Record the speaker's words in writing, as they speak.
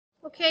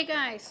Okay,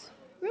 guys.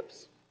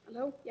 Oops.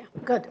 Hello? Yeah,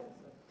 good.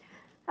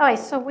 All right,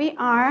 so we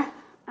are,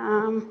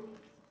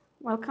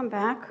 welcome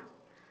back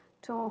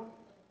to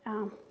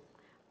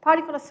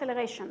particle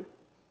acceleration,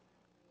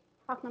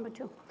 part number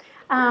 2.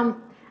 All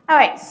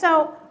right,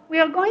 so we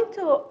are going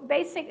to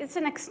it's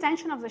an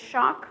extension of the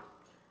shock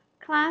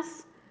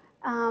class.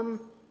 And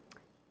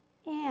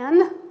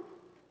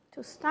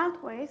to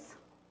start with,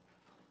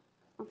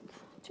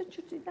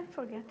 did I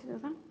forget to do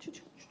that?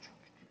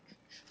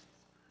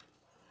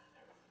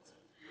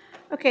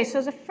 Okay,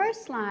 so the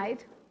first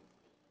slide.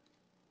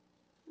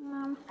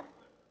 Hold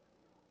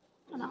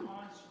on.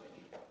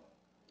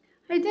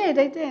 I did.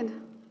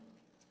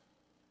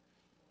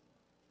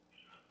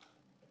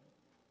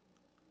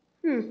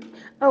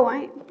 Oh,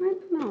 I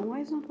don't know. Why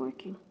is it not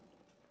working?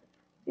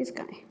 This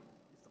guy.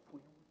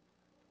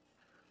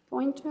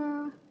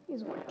 Pointer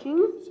is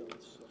working.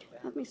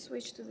 Let me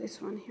switch to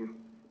this one here.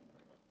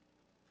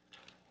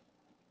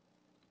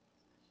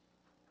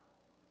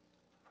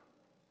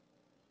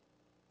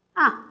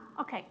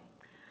 Okay.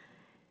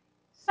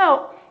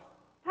 So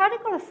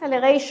particle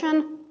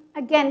acceleration,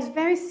 again, is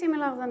very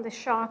similar than the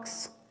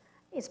shocks.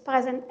 It's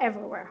present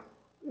everywhere,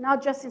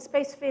 not just in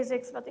space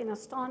physics, but in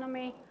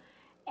astronomy.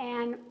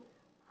 And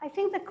I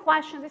think the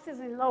question, this is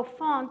in low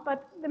font,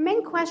 but the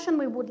main question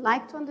we would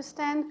like to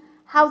understand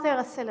how they're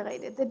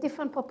accelerated, the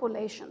different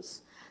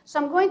populations. So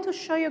I'm going to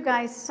show you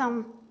guys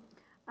some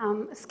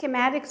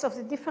schematics of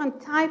the different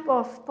type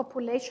of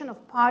population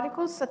of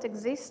particles that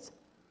exist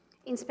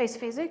in space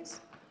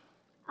physics.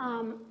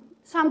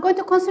 So I'm going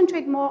to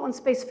concentrate more on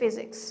space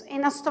physics.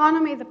 In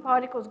astronomy, the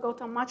particles go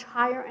to a much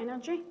higher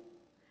energy.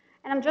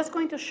 And I'm just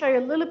going to show you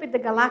a little bit the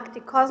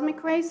galactic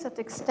cosmic rays that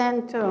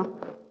extend to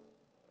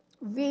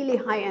really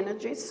high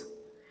energies.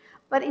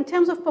 But in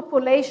terms of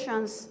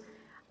populations,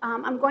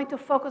 I'm going to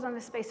focus on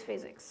the space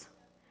physics.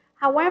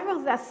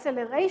 However, the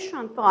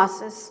acceleration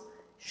process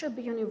should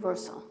be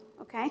universal,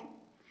 okay?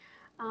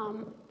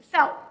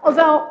 So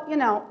although,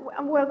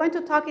 we're going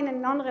to talk in a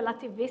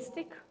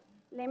non-relativistic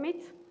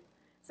limit.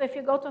 So if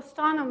you go to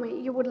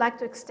astronomy, you would like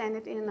to extend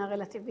it in a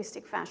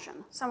relativistic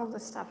fashion, some of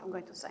the stuff I'm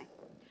going to say.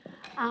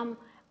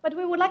 But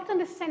we would like to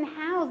understand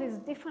how these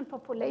different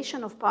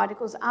population of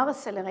particles are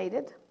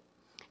accelerated.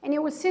 And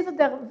you will see that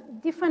there are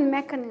different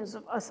mechanisms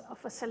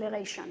of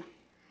acceleration.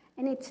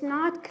 And it's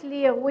not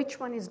clear which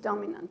one is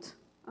dominant,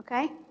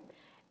 okay?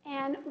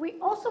 And we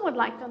also would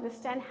like to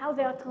understand how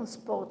they are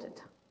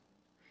transported.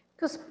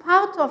 Because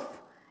part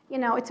of,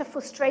 it's a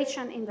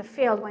frustration in the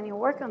field when you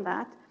work on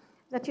that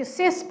you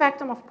see a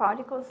spectrum of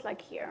particles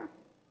like here.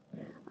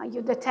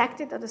 You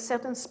detect it at a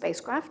certain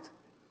spacecraft.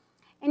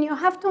 And you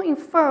have to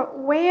infer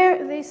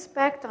where this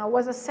spectra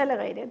was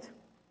accelerated,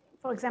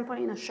 for example,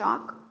 in a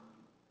shock,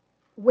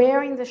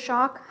 where in the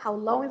shock, how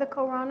low in the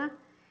corona.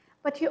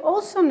 But you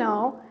also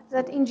know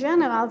that in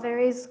general, there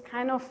is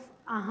kind of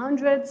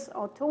hundreds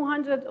or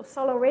 200 of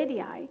solar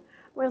radii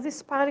where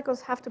these particles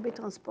have to be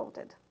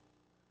transported.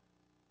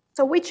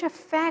 So which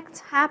effects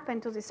happen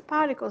to these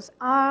particles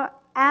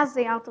as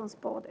they are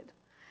transported?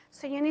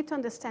 So you need to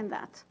understand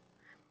that.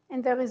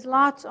 And there is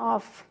lots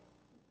of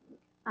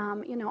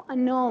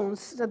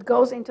unknowns that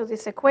goes into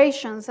these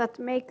equations that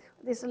make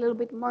this a little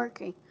bit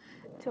murky.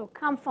 To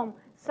come from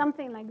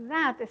something like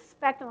that, a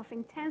spectrum of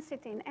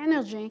intensity and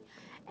energy,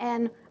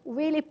 and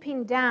really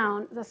pin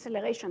down the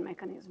acceleration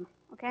mechanism,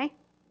 okay?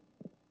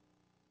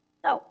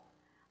 So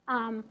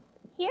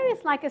here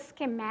is like a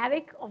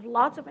schematic of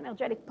lots of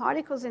energetic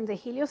particles in the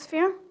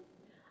heliosphere.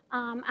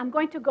 I'm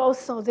going to go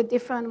through the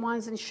different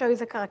ones and show you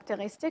the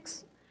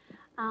characteristics.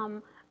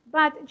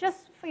 But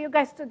just for you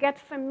guys to get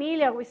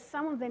familiar with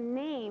some of the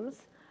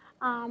names,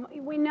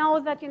 we know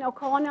that,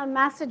 coronal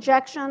mass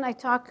ejection, I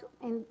talked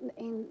in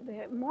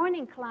the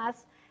morning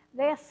class,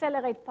 they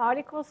accelerate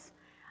particles,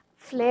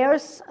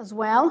 flares as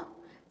well.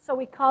 So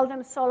we call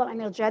them solar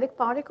energetic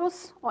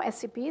particles, or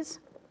SEPs.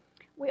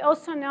 We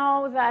also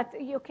know that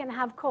you can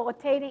have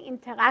co-rotating,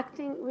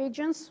 interacting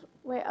regions.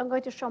 I'm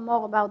going to show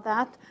more about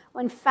that.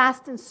 When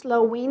fast and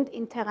slow wind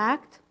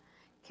interact,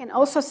 can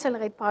also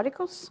accelerate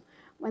particles.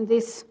 When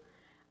these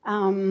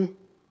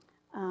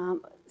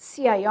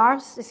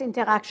CIRs, this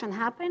interaction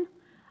happen.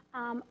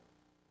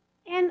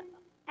 And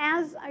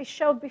as I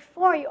showed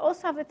before, you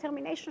also have the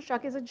termination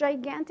shock. It's a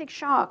gigantic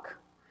shock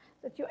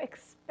that you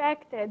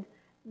expected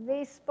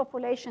this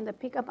population, the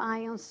pickup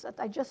ions that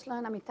I just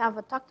learned,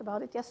 Amitav talked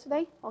about it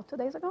yesterday or 2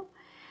 days ago.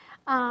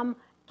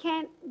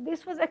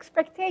 This was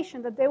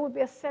expectation that they would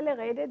be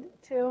accelerated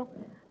to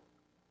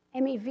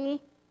MeV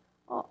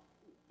or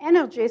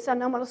energies,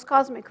 anomalous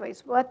cosmic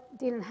rays. What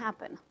didn't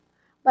happen?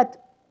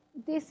 But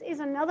this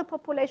is another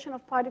population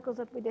of particles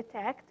that we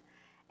detect.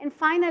 And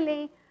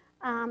finally,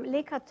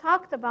 Lika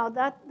talked about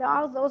that. There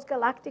are those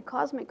galactic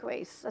cosmic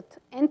rays that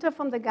enter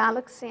from the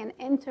galaxy and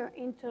enter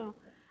into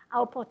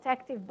our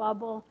protective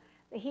bubble,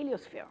 the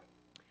heliosphere.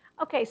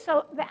 Okay,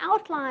 so the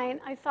outline,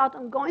 I thought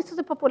I'm going through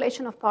the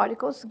population of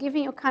particles,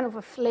 giving you kind of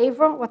a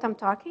flavor of what I'm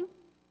talking.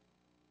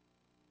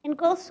 And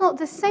go through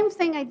the same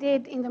thing I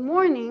did in the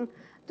morning,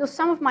 do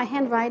some of my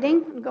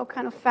handwriting and go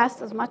kind of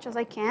fast as much as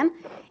I can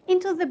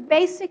into the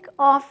basic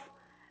of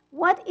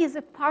what is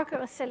a Parker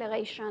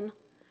acceleration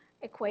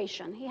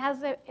equation. He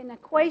has an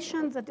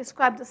equation that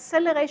describes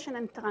acceleration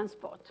and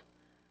transport.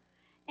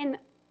 And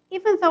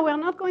even though we're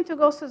not going to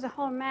go through the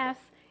whole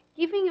math,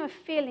 giving you a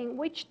feeling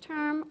which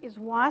term is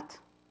what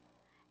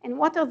and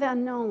what are the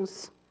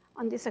unknowns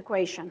on this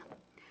equation.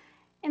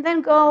 And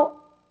then go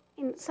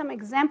in some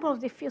examples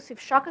of diffusive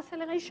shock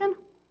acceleration.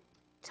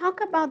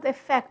 Talk about the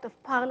effect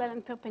of parallel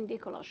and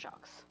perpendicular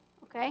shocks,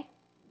 okay?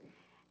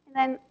 And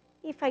then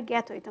if I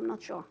get to it, I'm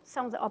not sure,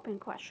 some of the open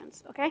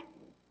questions, okay?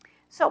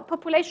 So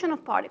population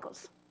of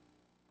particles.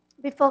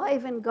 Before I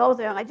even go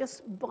there, I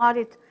just brought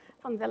it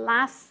from the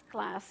last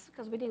class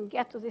because we didn't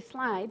get to this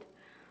slide.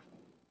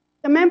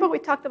 Remember we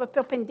talked about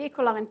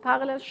perpendicular and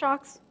parallel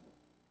shocks?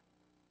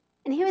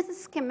 And here is a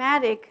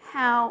schematic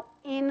how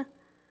in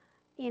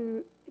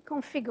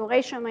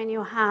configuration when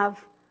you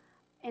have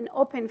an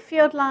open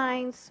field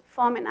lines,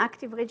 form an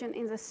active region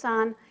in the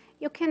sun,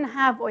 you can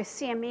have, or a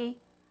CME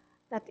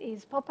that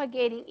is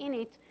propagating in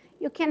it,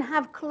 you can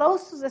have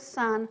close to the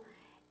sun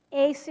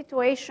a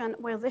situation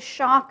where the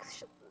shock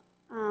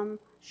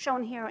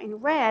shown here in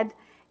red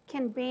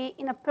can be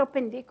in a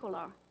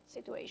perpendicular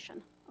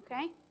situation,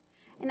 okay?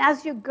 And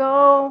as you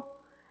go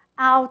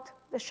out,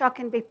 the shock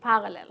can be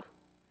parallel.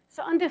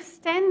 So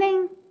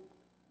understanding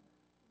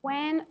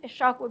when a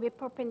shock will be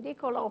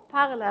perpendicular or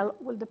parallel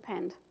will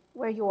depend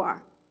where you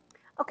are.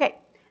 Okay,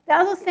 the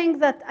other thing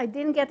that I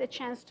didn't get a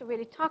chance to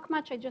really talk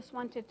much, I just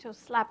wanted to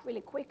slap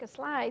really quick a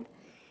slide,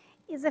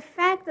 is the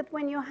fact that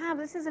when you have,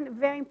 this is a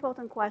very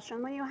important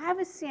question, when you have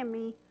a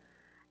CME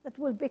that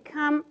will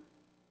become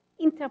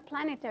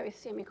interplanetary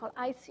CME called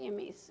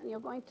ICMEs, and you're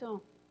going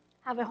to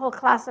have a whole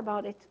class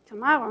about it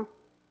tomorrow,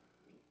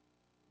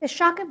 the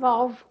shock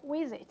evolves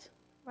with it,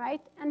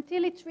 right?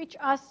 Until it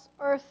reaches us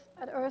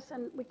at Earth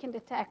and we can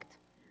detect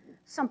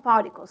some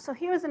particles. So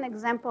here's an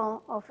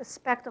example of a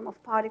spectrum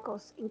of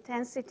particles,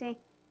 intensity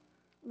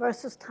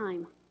versus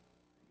time.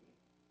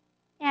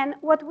 And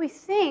what we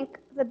think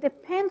that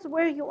depends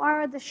where you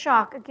are at the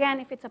shock, again,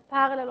 if it's a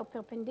parallel or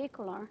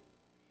perpendicular,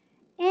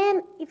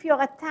 and if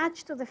you're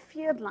attached to the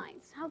field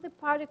lines, how the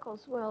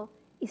particles will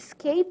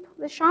escape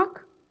the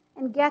shock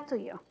and get to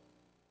you.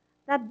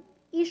 That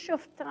issue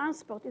of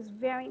transport is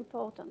very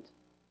important.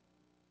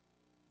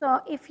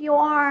 So if you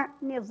are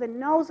near the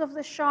nose of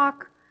the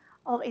shock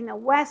or in a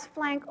west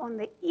flank, on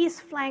the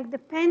east flank,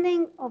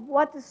 depending on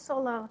what the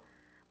solar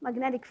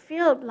magnetic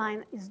field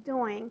line is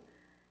doing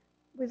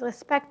with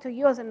respect to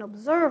you as an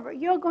observer,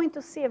 you're going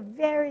to see a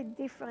very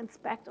different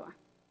spectrum.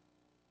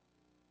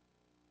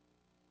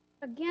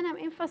 Again, I'm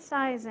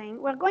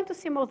emphasizing, we're going to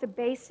see more the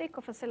basic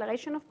of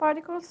acceleration of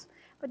particles,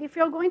 but if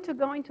you're going to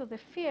go into the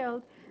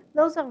field,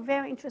 those are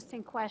very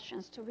interesting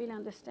questions to really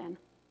understand.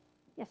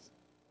 Yes?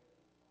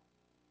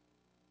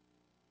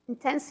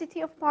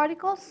 Intensity of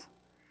particles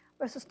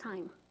versus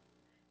time.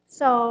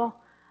 So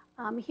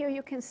here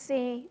you can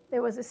see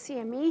there was a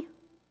CME,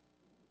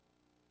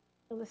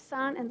 so the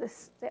sun and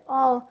they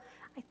all,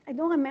 I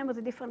don't remember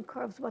the different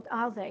curves, what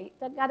are they?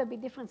 That got to be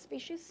different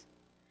species,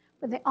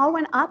 but they all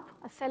went up,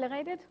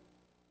 accelerated,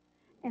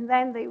 and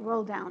then they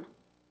roll down.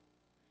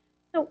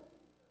 So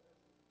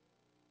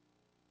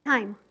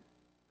time.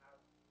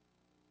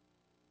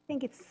 I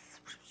think it's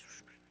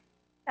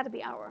got to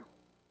be hour.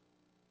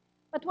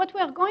 But what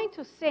we're going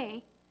to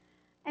see,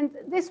 and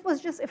this was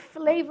just a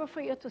flavor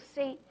for you to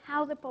see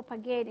how the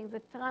propagating,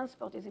 the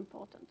transport is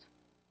important.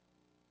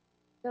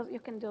 You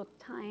can do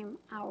time,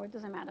 hour, it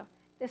doesn't matter.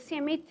 The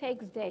CME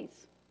takes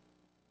days.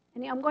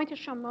 And I'm going to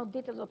show more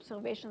detailed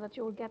observations that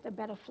you will get a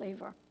better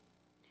flavor.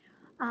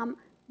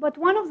 But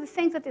one of the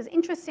things that is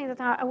interesting that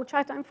I will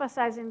try to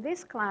emphasize in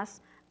this class,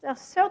 there are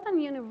certain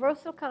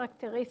universal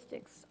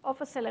characteristics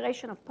of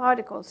acceleration of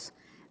particles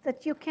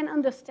that you can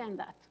understand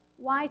that.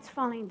 Why it's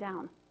falling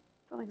down,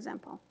 for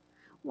example.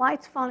 Why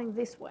it's falling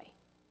this way,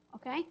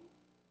 okay?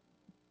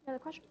 Other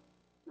question?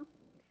 No?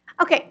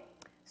 Okay,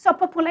 so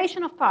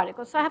population of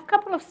particles. So I have a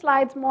couple of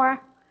slides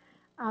more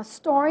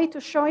story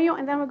to show you,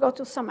 and then we'll go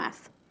to some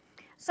math.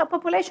 So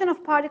population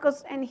of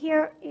particles, and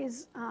here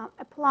is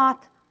a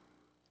plot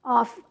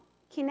of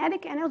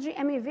kinetic energy,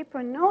 MeV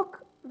per nuc,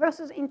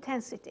 versus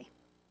intensity.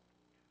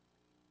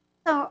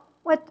 So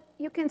what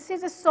you can see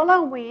is the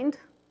solar wind.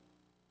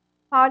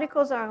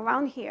 Particles are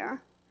around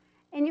here.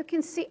 And you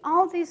can see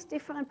all these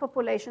different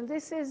populations.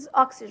 This is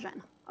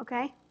oxygen,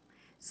 okay?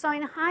 So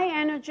in high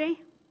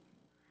energy,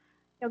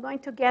 you're going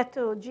to get to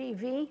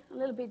GeV, a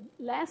little bit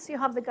less. You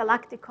have the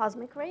galactic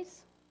cosmic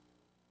rays.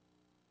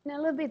 And a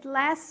little bit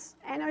less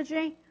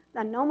energy,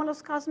 the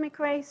anomalous cosmic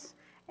rays.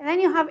 And then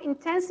you have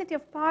intensity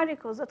of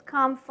particles that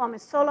come from a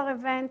solar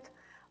event,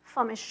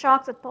 from a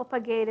shock that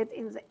propagated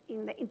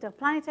in the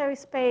interplanetary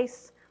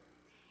space.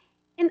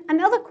 And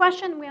another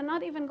question we are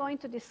not even going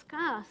to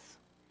discuss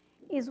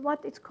is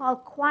what it's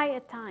called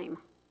quiet time.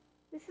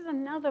 This is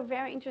another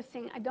very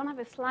interesting, I don't have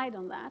a slide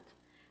on that,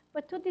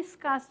 but to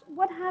discuss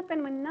what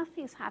happened when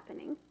nothing's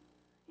happening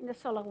in the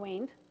solar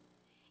wind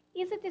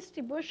is a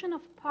distribution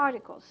of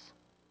particles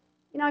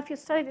You know, if you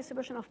study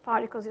distribution of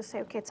particles, you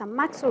say, okay, it's a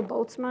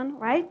Maxwell-Boltzmann,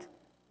 right?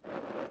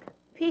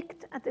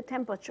 Peaked at the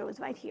temperature is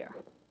right here.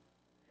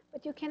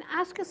 But you can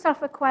ask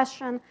yourself a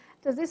question,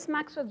 does this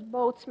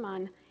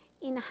Maxwell-Boltzmann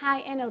in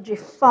high energy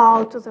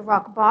fall to the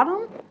rock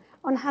bottom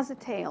or has a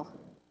tail?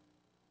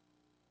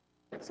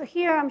 So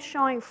here I'm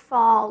showing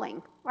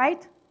falling,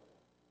 right?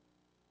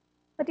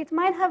 But it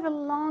might have a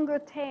longer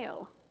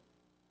tail.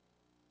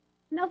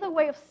 Another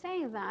way of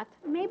saying that,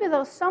 maybe there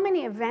are so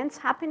many events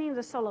happening in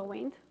the solar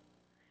wind.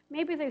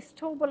 Maybe there's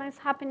turbulence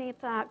happening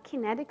at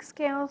kinetic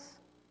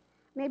scales.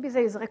 Maybe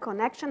there's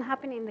reconnection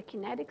happening in the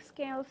kinetic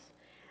scales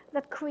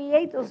that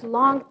create those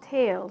long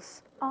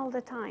tails all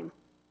the time.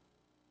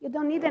 You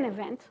don't need an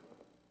event.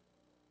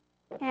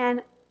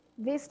 And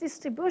this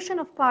distribution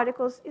of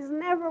particles is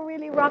never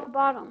really rock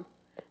bottom.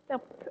 There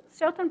are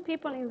certain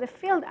people in the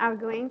field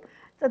arguing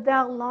that there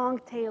are long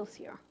tails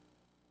here.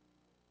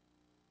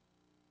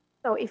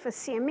 So if a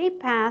CME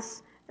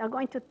pass, they're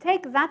going to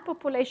take that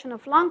population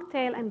of long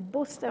tail and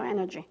boost their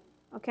energy,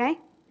 okay?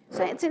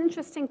 So it's an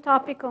interesting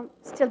topic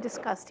still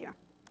discussed here.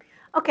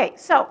 Okay,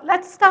 so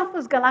let's start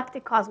with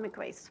galactic cosmic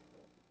rays.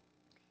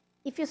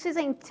 If you see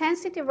the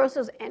intensity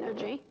versus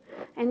energy,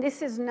 and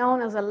this is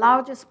known as the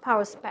largest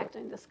power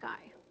spectrum in the sky,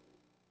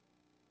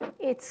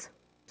 it's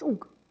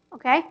tung,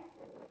 okay?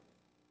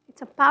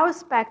 It's a power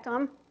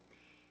spectrum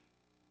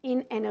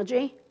in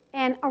energy,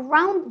 and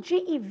around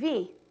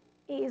GeV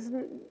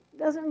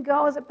doesn't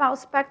go as a power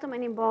spectrum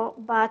anymore,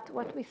 but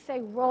what we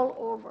say roll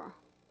over.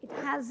 It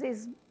has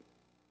this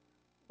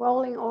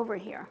rolling over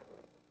here,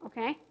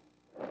 okay?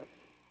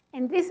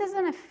 And this is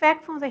an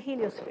effect from the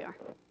heliosphere.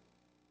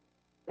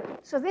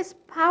 So this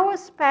power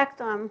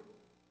spectrum,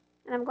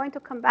 and I'm going to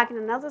come back in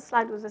another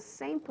slide with the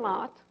same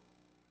plot,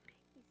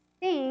 is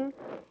seeing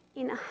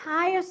in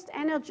highest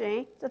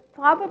energy that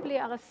probably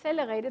are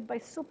accelerated by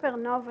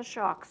supernova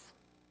shocks.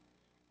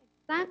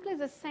 Exactly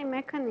the same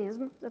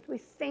mechanism that we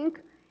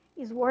think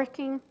is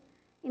working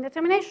in the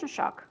termination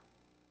shock,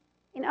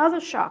 in other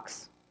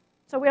shocks.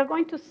 So we are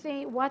going to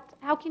see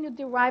how can you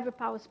derive a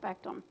power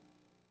spectrum.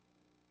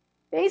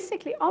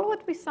 Basically, all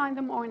what we saw in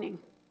the morning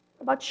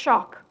about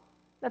shock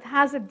that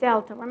has a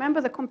delta, remember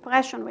the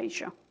compression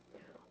ratio.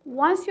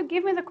 Once you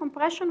give me the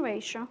compression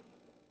ratio,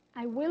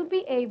 I will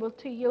be able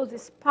to use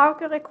this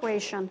Parker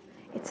equation.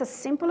 It's a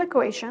simple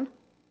equation.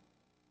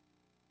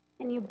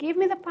 And you give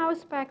me the power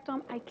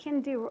spectrum, I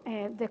can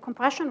the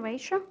compression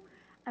ratio,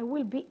 I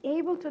will be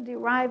able to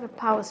derive a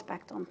power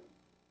spectrum.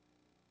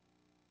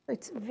 So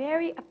it's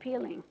very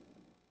appealing.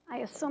 I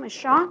assume a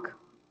shock.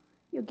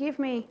 You give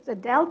me the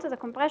delta, the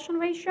compression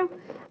ratio,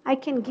 I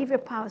can give you a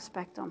power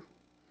spectrum.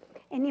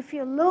 And if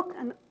you look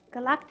at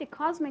galactic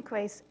cosmic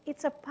rays,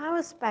 it's a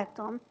power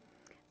spectrum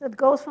that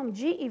goes from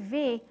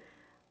GeV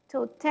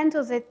to 10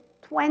 to the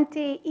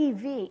 20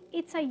 EV.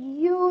 It's a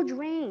huge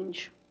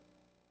range,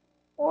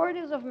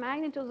 orders of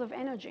magnitudes of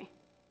energy,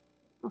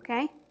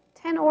 okay?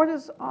 10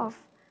 orders of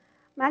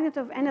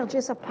magnitude of energy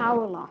is a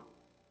power law.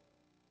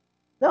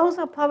 Those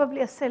are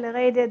probably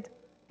accelerated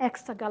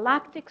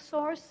extragalactic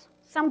source,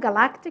 some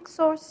galactic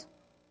source,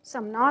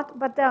 some not,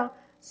 but they're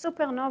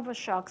supernova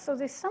shocks. So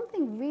there's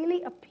something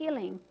really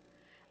appealing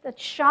that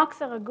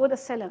shocks are good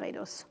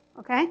accelerators,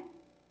 okay?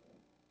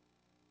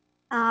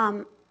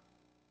 So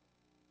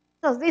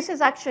this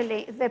is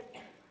actually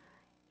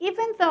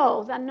even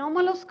though the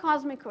anomalous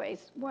cosmic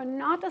rays were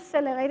not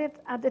accelerated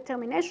at the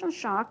termination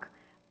shock,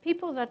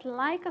 people that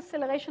like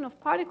acceleration of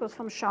particles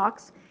from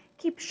shocks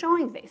keep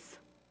showing this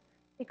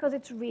because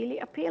it's really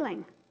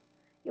appealing.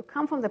 You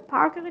come from the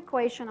Parker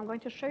equation, I'm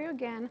going to show you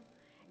again,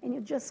 and you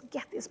just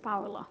get this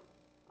power law,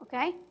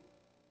 okay?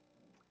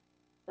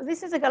 So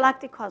this is a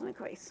galactic cosmic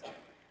rays.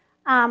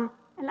 And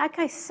like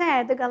I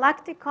said, the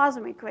galactic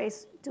cosmic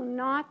rays do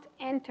not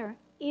enter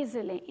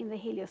easily in the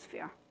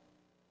heliosphere.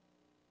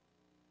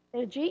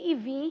 They're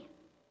GeV,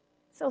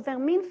 so their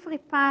mean free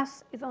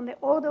pass is on the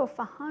order of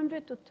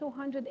 100 to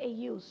 200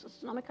 AUs,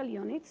 astronomical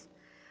units,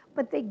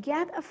 but they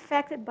get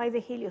affected by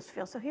the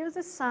heliosphere. So here's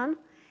the sun,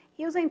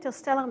 here's the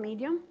interstellar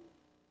medium,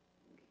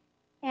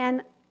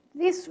 and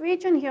this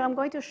region here, I'm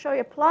going to show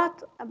you a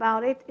plot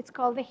about it. It's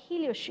called the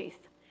heliosheath.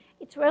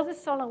 It's where the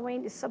solar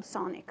wind is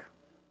subsonic.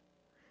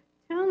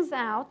 Turns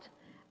out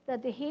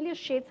that the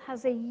heliosheath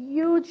has a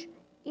huge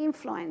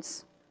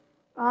influence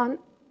on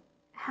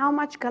how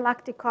much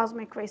galactic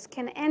cosmic rays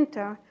can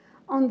enter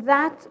on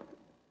that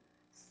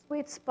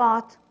sweet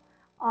spot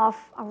of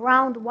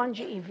around 1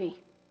 GeV.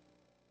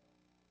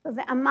 So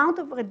the amount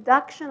of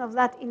reduction of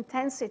that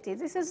intensity,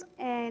 this is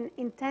an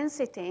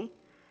intensity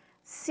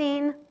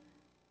seen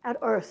at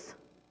Earth.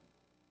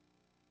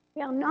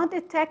 We are not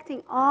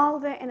detecting all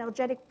the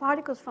energetic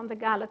particles from the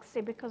galaxy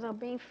because they're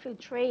being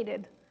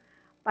filtrated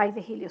by the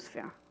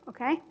heliosphere,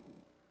 okay?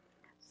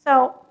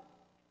 So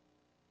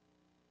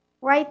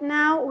right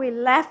now we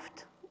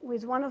left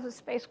with one of the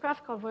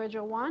spacecraft called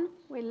Voyager 1,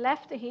 we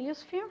left the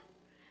heliosphere,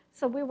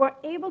 so we were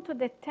able to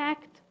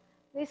detect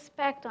this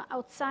spectrum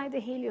outside the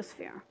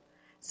heliosphere.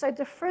 So it's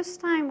the first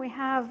time we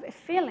have a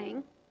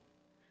feeling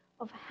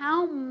of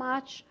how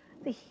much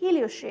the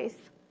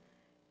heliosheath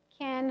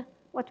can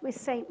what we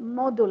say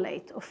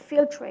modulate or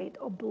filtrate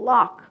or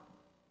block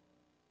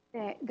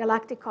the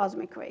galactic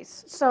cosmic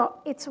rays. So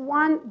it's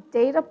one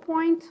data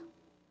point.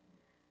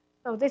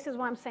 So this is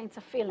why I'm saying it's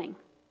a feeling.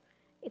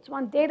 It's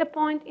one data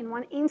point in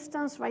one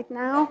instance right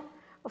now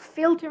of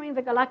filtering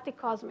the galactic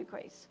cosmic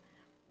rays.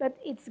 But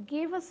it's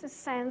give us a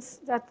sense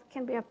that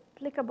can be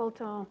applicable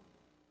to,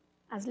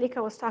 as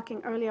Lika was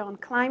talking earlier on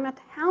climate,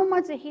 how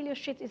much the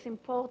heliosheath is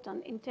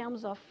important in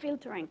terms of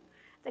filtering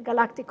the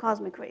galactic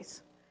cosmic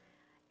rays.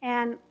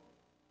 And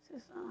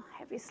this is a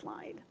heavy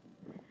slide.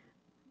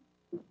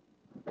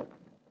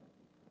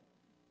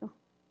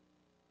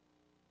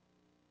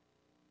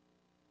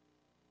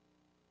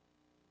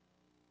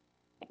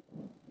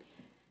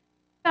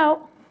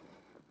 So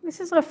this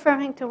is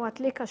referring to what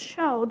Lika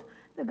showed,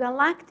 the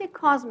galactic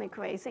cosmic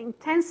rays, the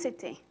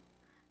intensity.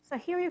 So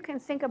here you can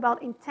think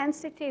about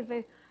intensity,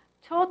 the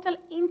total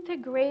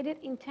integrated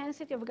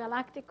intensity of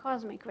galactic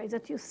cosmic rays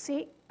that you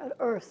see at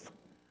Earth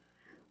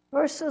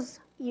versus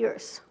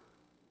years.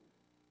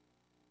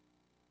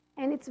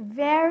 And it's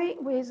vary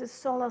with the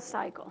solar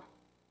cycle.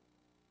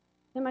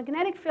 The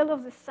magnetic field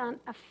of the sun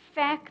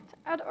affects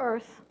at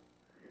Earth,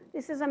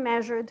 this is a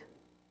measured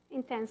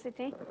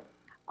intensity,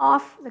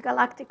 of the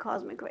galactic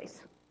cosmic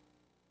rays.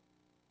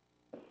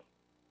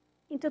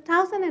 In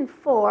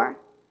 2004,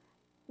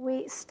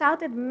 we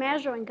started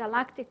measuring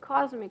galactic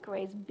cosmic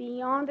rays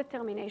beyond the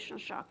termination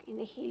shock in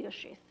the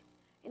heliosheath,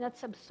 in that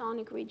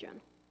subsonic region.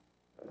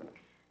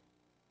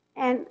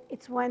 And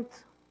it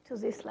went to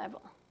this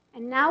level.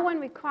 And now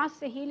when we cross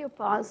the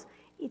heliopause,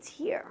 it's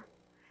here.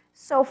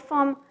 So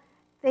from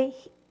the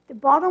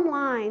bottom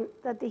line,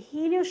 that the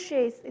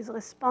heliosheath is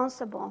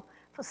responsible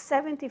for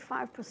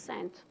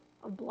 75%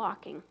 of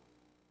blocking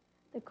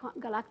the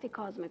galactic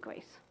cosmic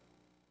rays.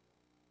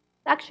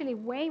 It's actually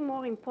way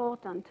more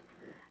important,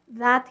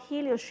 that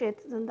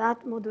heliosheath, than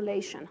that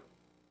modulation.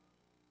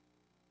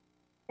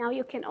 Now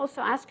you can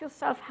also ask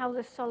yourself how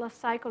the solar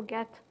cycle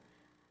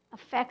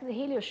affect the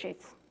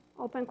heliosheath.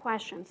 Open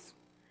questions.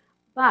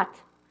 But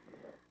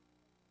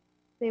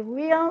the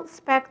real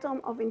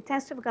spectrum of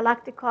intensity of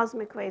galactic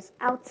cosmic rays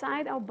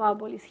outside our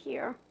bubble is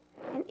here,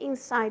 and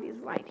inside is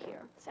right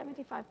here.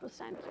 75%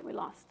 we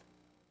lost.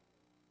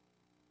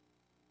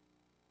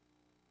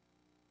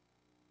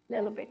 A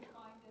little bit.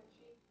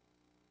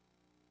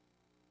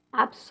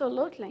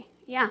 Absolutely,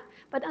 yeah.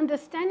 But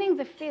understanding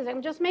the physics,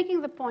 I'm just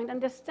making the point,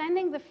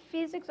 understanding the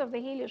physics of the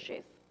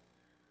heliosheath.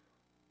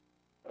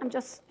 I'm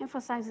just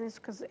emphasizing this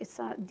because it's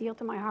dear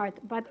to my heart.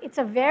 But it's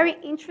a very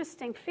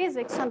interesting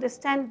physics to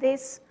understand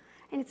this,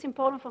 and it's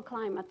important for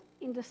climate,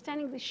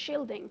 understanding the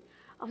shielding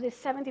of the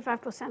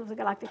 75% of the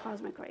galactic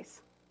cosmic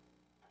rays.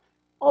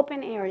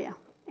 Open area.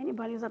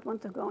 Anybody that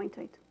want to go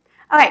into it?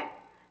 All right,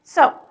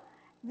 so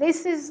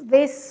this is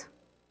this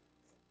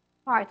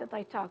part that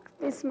I talked,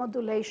 this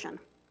modulation.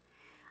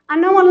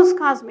 Anomalous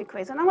cosmic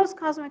rays. Anomalous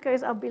cosmic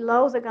rays are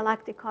below the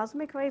galactic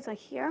cosmic rays, are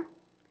here.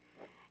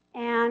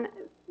 And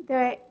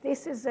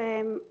this is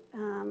a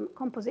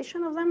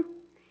composition of them.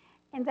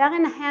 And they're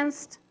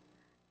enhanced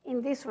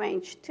in this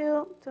range,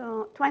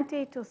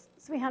 20 to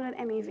 300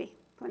 MeV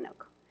per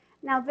nuc.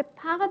 Now, the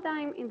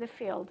paradigm in the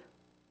field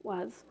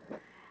was,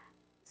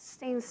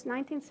 since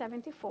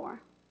 1974,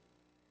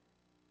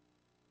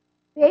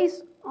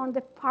 based on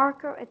the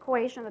Parker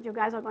equation that you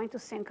guys are going to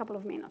see in a couple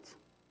of minutes,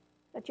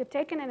 that you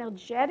take an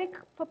energetic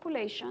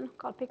population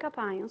called pickup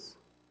ions,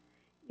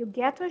 you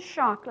get a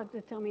shock like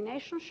the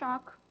termination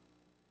shock,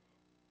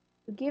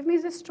 you give me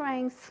the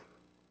strength,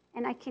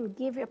 and I can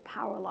give you a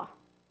power law.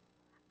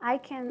 I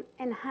can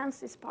enhance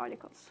these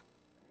particles.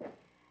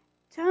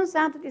 Turns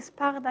out that this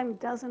paradigm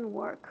doesn't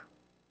work.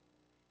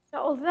 So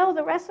although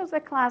the rest of the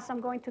class I'm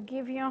going to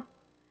give you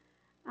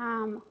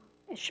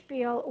a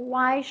spiel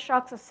why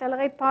shocks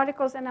accelerate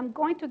particles, and I'm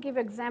going to give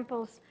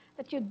examples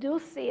that you do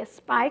see a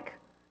spike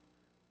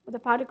with the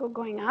particle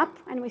going up,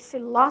 and we see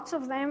lots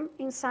of them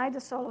inside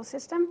the solar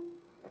system.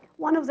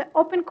 One of the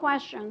open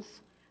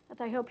questions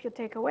that I hope you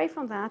take away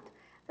from that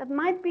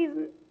might be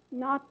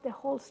not the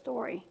whole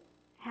story,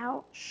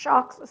 how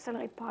shocks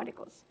accelerate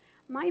particles.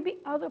 Might be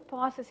other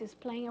processes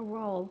playing a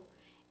role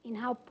in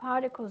how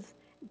particles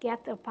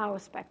get their power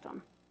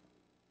spectrum.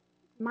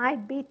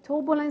 Might be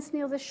turbulence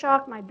near the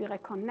shock, might be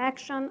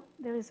reconnection.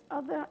 There is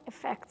other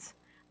effects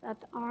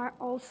that are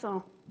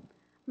also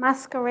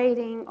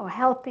masquerading or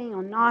helping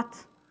or not.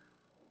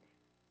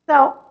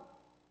 So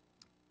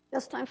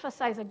just to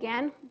emphasize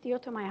again, dear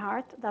to my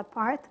heart, that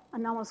part,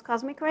 anomalous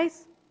cosmic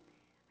rays.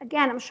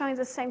 Again, I'm showing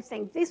the same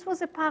thing. This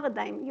was a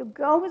paradigm. You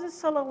go with the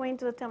solar wind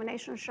to the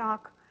termination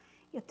shock,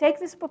 you take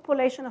this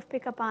population of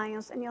pickup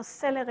ions, and you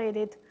accelerate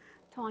it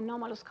to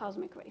anomalous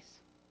cosmic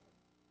rays.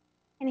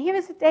 And here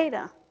is the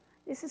data.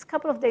 This is a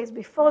couple of days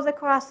before the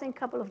crossing, a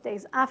couple of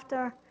days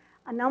after.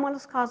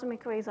 Anomalous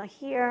cosmic rays are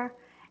here.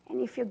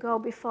 And if you go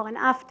before and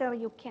after,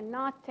 you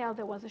cannot tell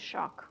there was a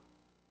shock.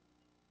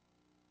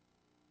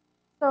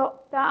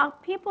 So there are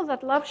people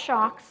that love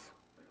shocks.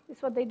 This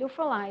is what they do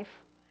for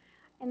life.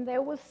 And they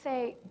will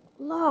say,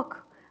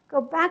 look,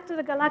 go back to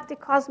the galactic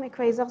cosmic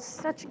rays. They're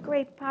such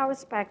great power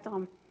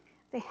spectrum.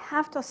 they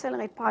have to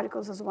accelerate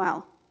particles as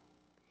well.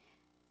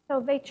 So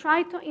they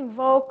try to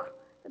invoke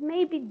that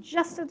maybe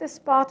just at the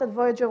spot that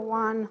Voyager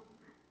 1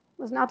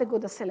 was not a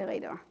good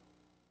accelerator.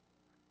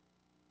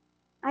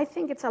 I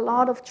think it's a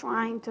lot of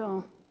trying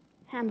to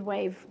hand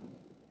wave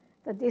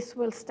that this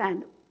will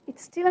stand.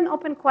 It's still an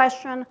open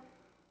question.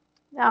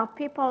 There are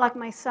people like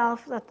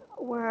myself that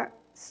were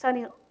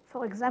studying,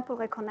 for example,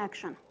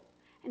 reconnection.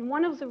 And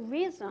one of the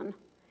reasons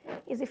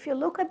is if you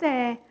look at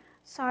the,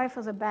 sorry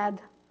for the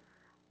bad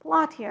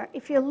plot here,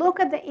 if you look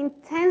at the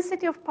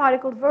intensity of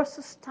particle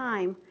versus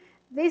time,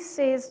 this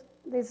is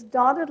this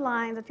dotted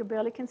line that you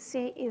barely can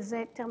see is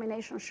a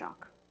termination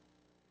shock.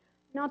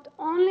 Not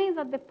only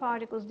that the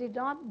particles did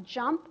not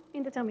jump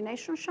in the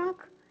termination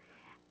shock,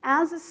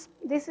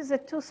 this is a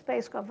two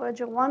spacecraft,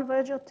 Voyager 1,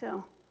 Voyager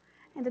 2,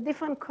 and the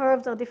different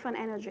curves are different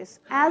energies.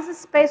 As the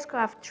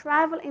spacecraft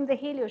travel in the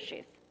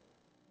heliosheath,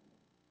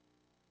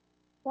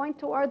 point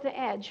toward the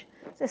edge,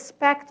 the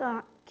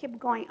spectra keep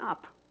going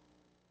up.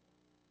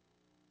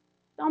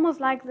 It's almost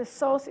like the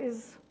source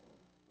is,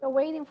 we're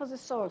waiting for the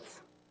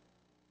source.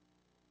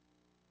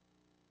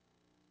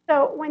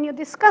 So when you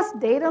discuss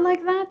data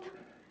like that,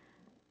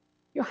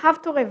 you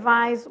have to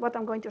revise what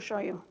I'm going to show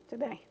you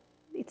today.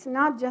 It's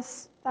not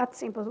just that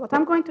simple. What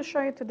I'm going to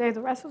show you today,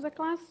 the rest of the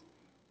class,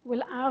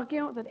 will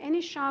argue that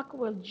any shock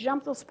will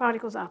jump those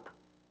particles up.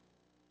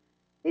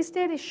 This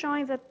data is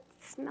showing that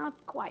it's not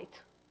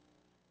quite,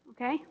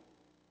 okay?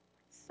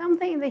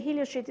 Something in the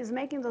heliosheath is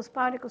making those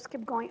particles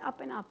keep going up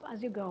and up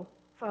as you go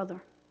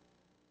further.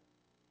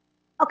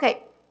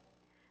 Okay,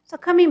 so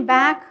coming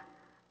back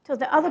to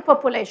the other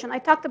population, I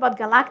talked about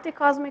galactic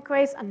cosmic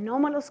rays,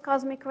 anomalous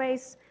cosmic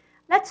rays.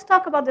 Let's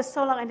talk about the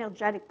solar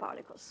energetic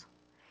particles.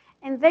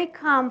 And they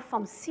come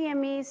from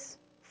CMEs,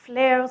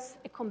 flares,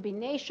 a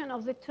combination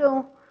of the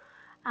two.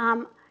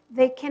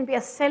 They can be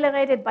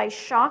accelerated by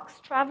shocks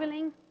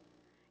traveling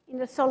in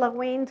the solar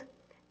wind.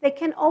 They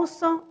can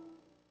also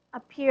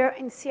appear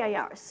in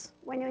CIRs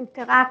when you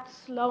interact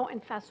slow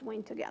and fast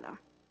wind together,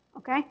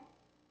 okay?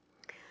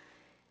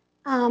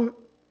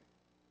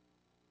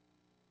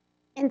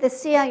 In the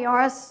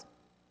CIRs,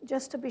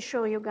 just to be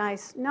sure you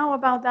guys know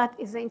about that,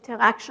 is the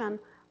interaction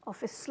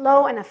of a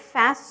slow and a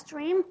fast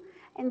stream,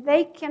 and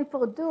they can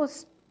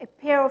produce a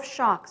pair of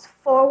shocks,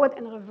 forward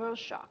and reverse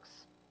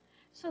shocks.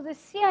 So the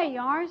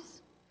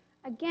CIRs,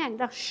 again,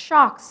 they're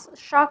shocks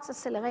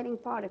accelerating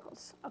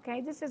particles,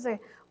 okay? This is a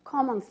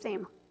common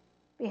theme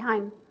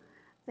behind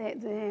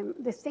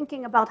the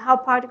thinking about how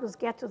particles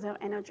get to their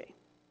energy.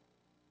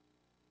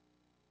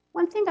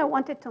 One thing I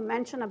wanted to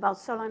mention about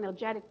solar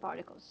energetic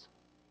particles,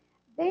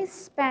 they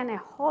span a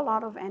whole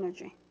lot of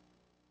energy.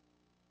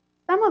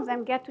 Some of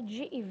them get to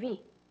GeV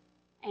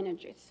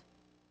energies.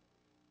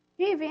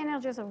 GeV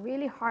energies are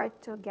really hard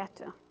to get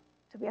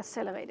to be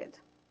accelerated.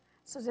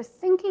 So the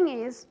thinking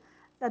is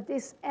that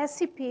these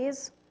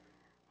SCPs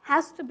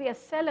has to be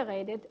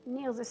accelerated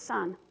near the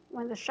sun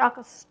when the shock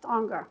is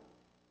stronger,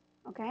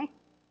 okay?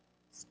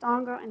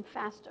 Stronger and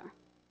faster.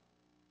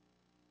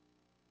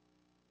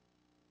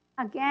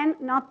 Again,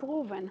 not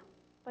proven,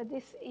 but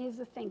this is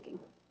the thinking.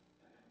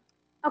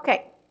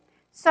 Okay,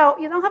 so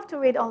you don't have to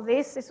read all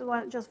this. This is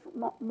just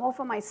more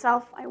for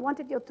myself. I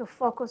wanted you to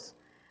focus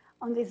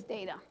on this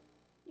data.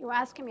 You were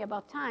asking me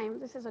about time.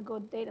 This is a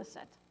good data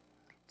set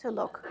to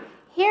look.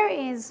 Here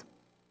is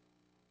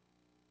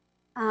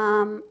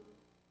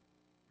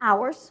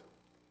hours.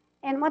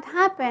 And what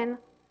happened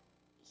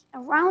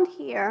around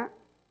here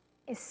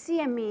is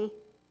CME.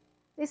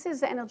 This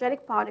is the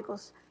energetic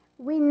particles.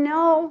 We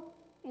know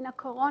in a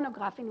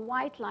coronagraph in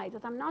white light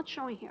that I'm not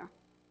showing here,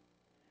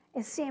 a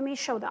CME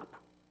showed up,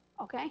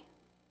 okay?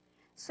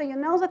 So you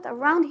know that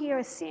around here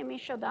a CME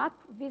showed up,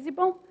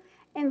 visible,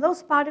 and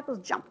those particles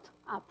jumped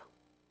up.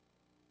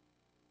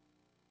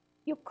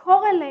 You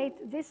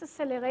correlate this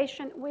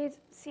acceleration with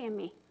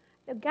CME.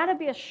 There's got to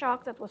be a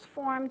shock that was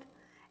formed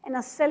and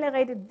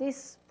accelerated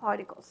these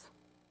particles.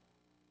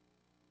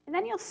 And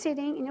then you're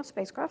sitting in your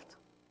spacecraft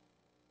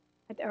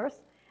at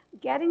Earth,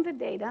 getting the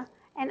data,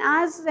 and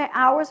as the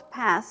hours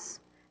pass,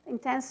 the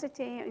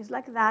intensity is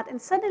like that,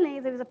 and suddenly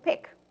there's a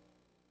peak.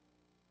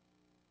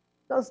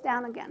 Goes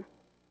down again.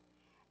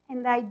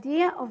 And the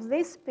idea of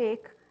this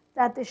peak,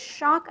 that the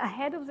shock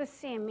ahead of the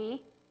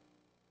CME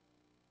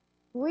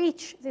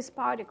reach these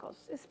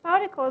particles. These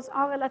particles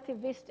are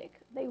relativistic.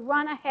 They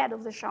run ahead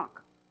of the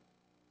shock.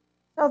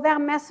 So they're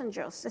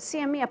messengers. The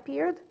CME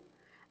appeared.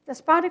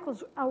 These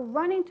particles are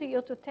running to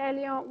you to tell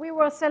you, we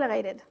were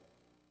accelerated.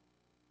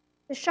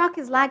 The shock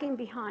is lagging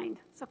behind.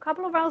 So a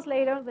couple of hours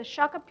later, the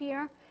shock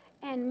appear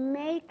and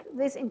make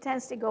this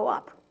intensity go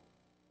up.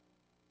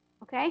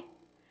 Okay?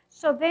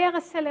 So they are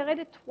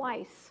accelerated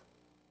twice.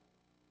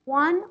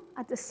 One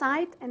at the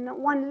site and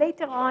one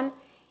later on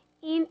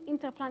in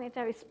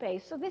interplanetary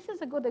space. So this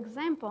is a good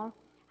example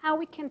how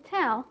we can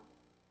tell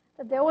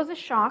that there was a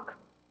shock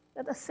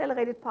that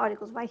accelerated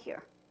particles right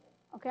here,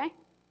 okay?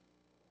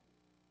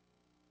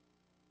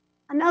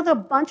 Another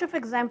bunch of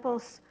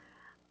examples,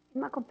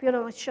 in my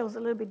computer it shows a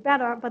little bit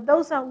better, but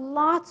those are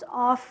lots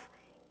of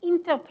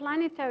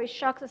interplanetary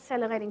shocks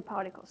accelerating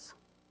particles,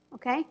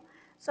 okay?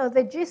 So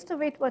the gist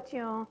of it, what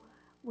you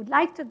would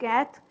like to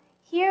get,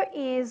 here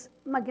is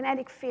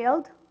magnetic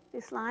field,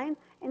 this line,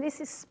 and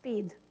this is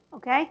speed,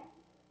 okay?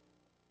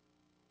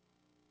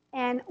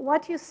 And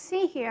what you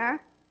see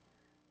here,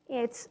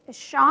 it's a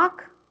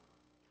shock,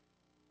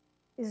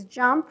 this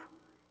jump,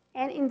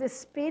 and in the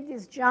speed,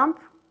 this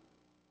jump,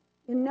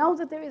 you know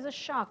that there is a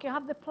shock. You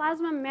have the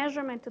plasma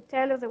measurement to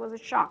tell you there was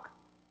a shock.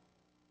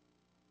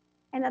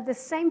 And at the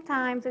same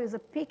time, there is a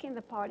peak in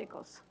the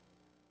particles.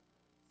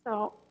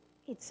 So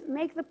it's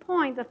make the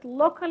point that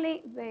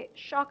locally, the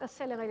shock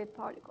accelerated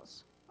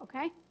particles,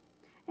 okay?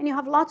 And you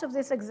have lots of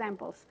these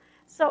examples.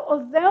 So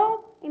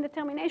although in the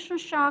termination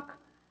shock,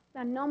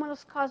 the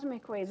anomalous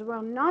cosmic rays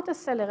were not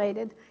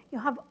accelerated, you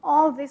have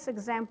all these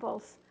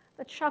examples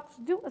that shocks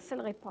do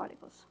accelerate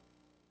particles,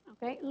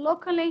 okay?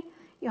 Locally,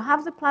 you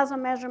have the plasma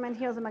measurement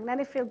here, the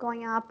magnetic field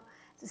going up,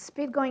 the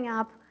speed going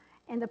up,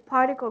 and the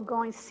particle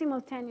going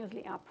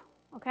simultaneously up,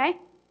 okay?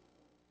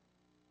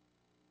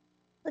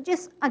 So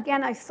just,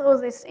 again, I throw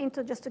this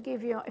into just to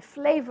give you a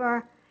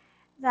flavor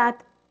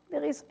that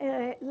there is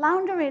a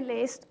laundry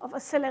list of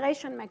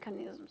acceleration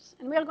mechanisms,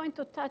 and we are going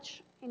to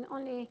touch in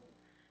only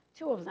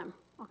 2 of them,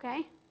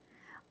 okay?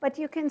 But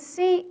you can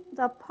see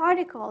the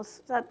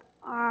particles that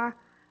are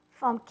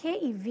from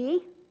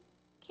KeV.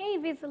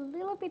 KeV is a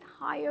little bit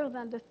higher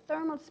than the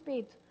thermal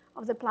speed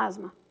of the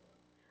plasma,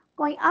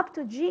 going up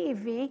to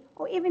GeV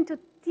or even to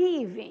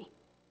TeV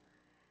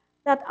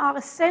that are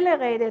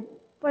accelerated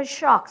by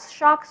shocks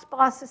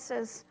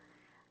processes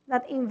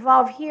that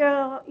involve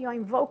here, you're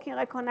invoking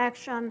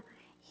reconnection.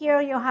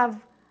 Here you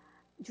have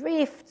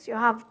drifts, you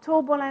have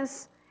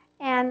turbulence,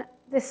 and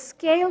the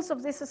scales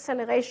of this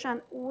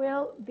acceleration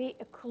will be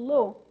a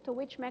clue to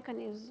which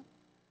mechanism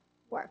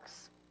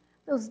works.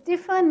 Those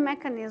different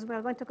mechanisms,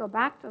 we're going to go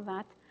back to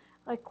that,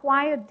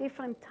 require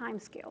different time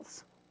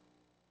scales.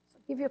 So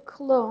give you a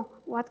clue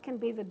what can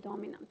be the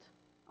dominant,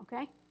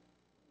 okay?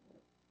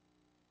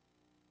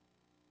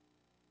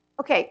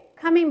 Okay,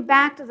 coming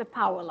back to the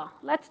power law.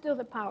 Let's do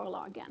the power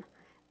law again.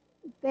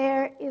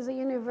 There is a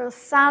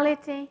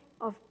universality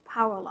of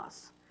power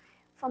laws,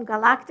 from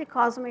galactic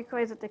cosmic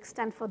rays that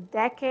extend for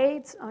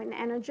decades in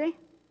energy,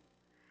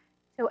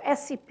 to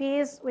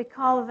SCPs, we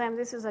call them,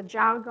 this is a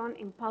jargon,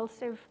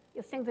 impulsive.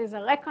 You think there's a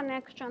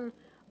reconnection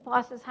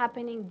process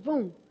happening,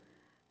 boom.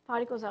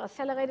 Particles are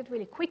accelerated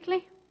really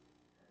quickly,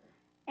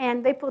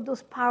 and they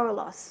produce power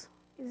loss.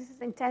 This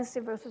is intensity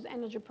versus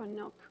energy per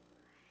nuke.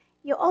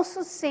 You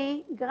also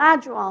see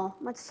gradual,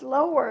 much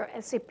slower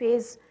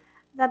SCPs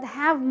that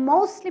have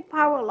mostly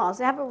power loss.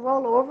 They have a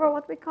rollover,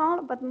 what we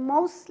call, but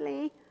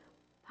mostly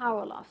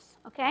power loss,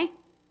 okay?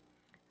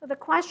 So the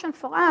question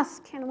for us,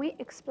 can we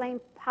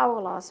explain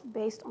power loss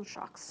based on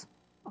shocks,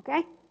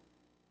 okay?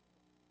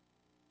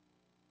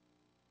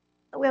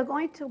 So we are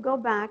going to go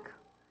back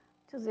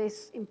to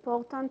this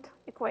important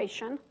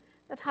equation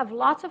that have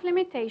lots of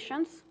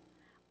limitations,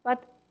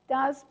 but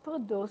does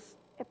produce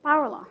a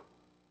power law,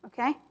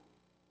 okay?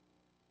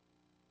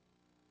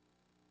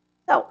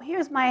 So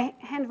here's my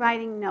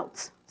handwriting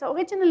notes. So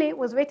originally it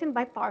was written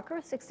by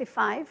Parker,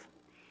 65,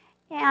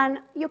 and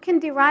you can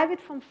derive it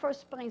from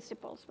first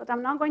principles, but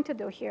I'm not going to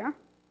do here.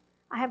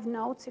 I have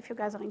notes if you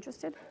guys are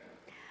interested.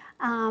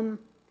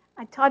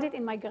 I taught it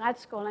in my grad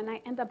school, and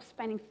I ended up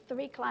spending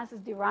 3 classes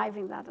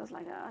deriving that. I was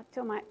like,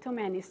 too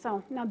many,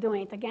 so not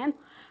doing it again.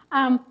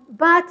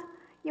 But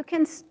you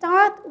can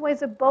start with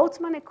the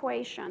Boltzmann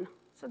equation.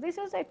 So this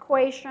is an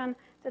equation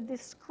that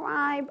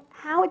describes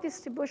how a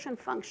distribution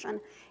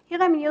function. Here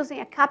I'm using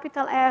a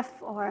capital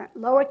F or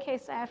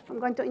lowercase f. I'm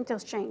going to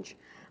interchange.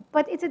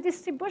 But it's a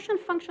distribution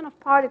function of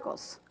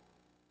particles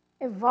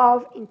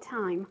evolve in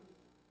time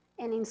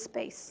and in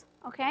space,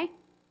 okay?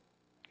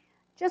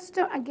 Just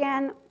to,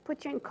 again,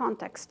 put you in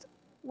context,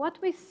 what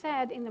we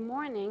said in the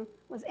morning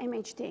was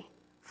MHD,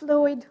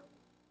 fluid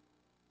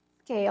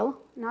scale,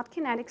 not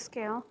kinetic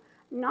scale,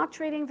 not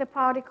treating the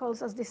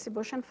particles as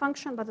distribution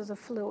function, but as a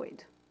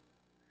fluid.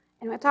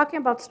 And we're talking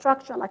about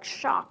structure like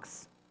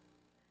shocks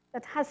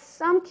that has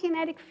some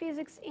kinetic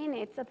physics in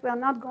it that we're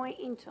not going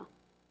into.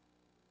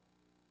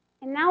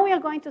 And now we are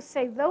going to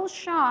say those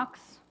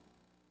shocks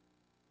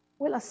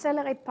will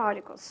accelerate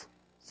particles.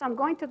 So I'm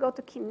going to go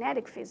to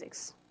kinetic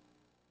physics.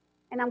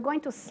 And I'm going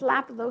to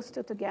slap those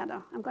 2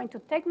 together. I'm going to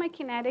take my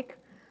kinetic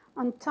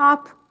on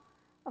top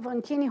of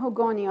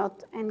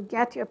Rankine-Hugoniot and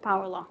get your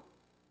power law.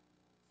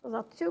 So there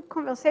are 2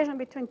 conversations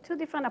between 2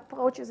 different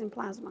approaches in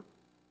plasma,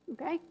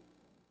 okay?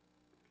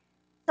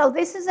 So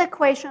this is an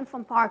equation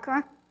from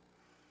Parker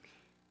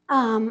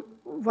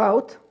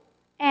wrote,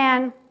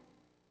 and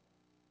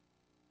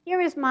here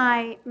is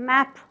my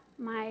map,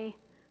 my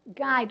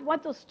guide,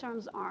 what those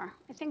terms are.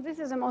 I think this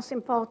is the most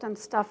important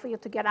stuff for you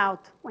to get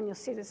out when you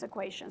see these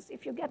equations,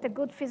 if you get a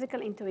good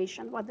physical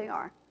intuition, what they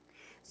are.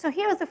 So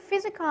here's the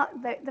physical,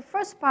 the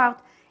first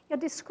part, you're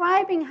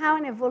describing how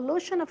an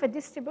evolution of a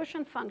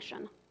distribution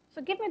function.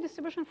 So give me a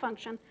distribution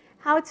function,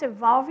 how it's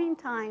evolving in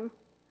time,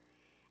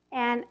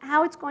 and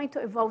how it's going to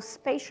evolve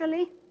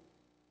spatially,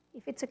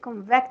 if it's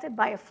convected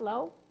by a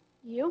flow,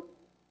 U.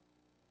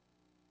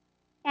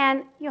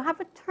 And you have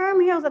a term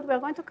here that we're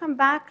going to come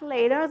back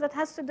later that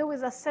has to do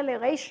with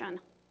acceleration.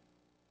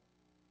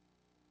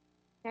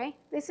 Okay?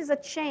 This is a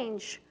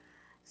change.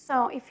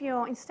 So if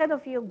you, instead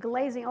of you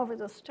glazing over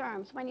those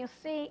terms, when you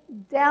see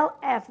del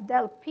F,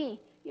 del P,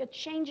 you're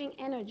changing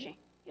energy.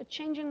 You're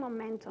changing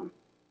momentum.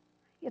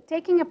 You're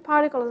taking a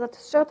particle that's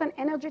a certain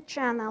energy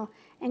channel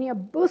and you're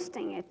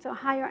boosting it to a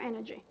higher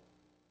energy.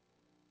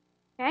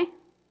 Okay?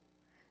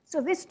 So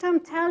this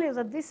term tells you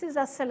that this is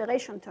an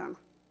acceleration term.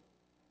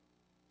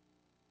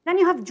 Then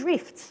you have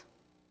drifts.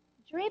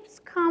 Drifts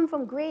come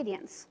from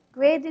gradients.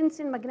 Gradients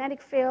in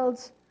magnetic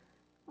fields,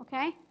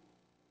 okay?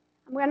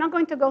 We're not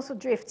going to go through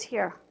drifts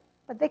here,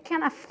 but they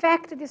can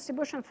affect the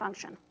distribution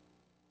function.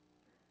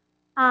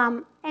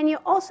 And you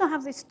also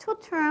have these two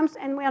terms,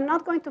 and we are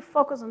not going to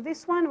focus on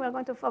this one. We're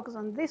going to focus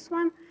on this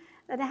one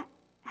that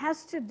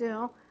has to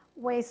do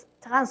with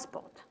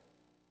transport.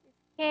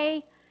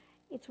 K,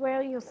 it's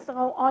where you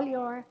throw all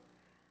your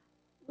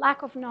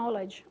lack of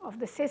knowledge of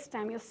the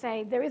system. You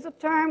say, there is a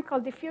term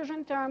called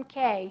diffusion term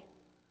K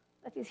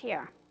that is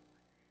here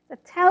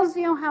that tells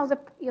you how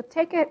you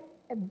take a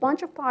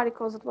bunch of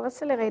particles that were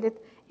accelerated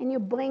and you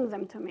bring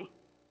them to me,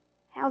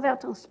 how they're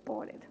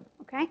transported,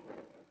 okay?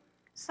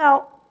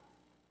 So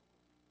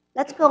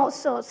let's go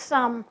through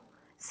some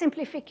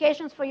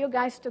simplifications for you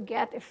guys to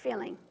get a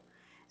feeling.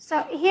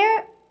 So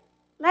here,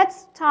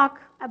 let's talk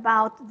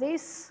about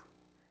this.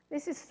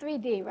 This is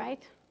 3D,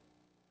 right?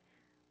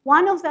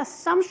 One of the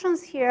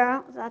assumptions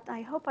here that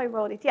I hope I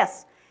wrote it,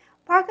 yes,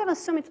 Parker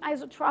assumed it's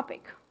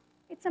isotropic.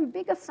 It's a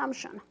big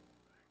assumption.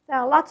 There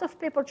are lots of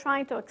people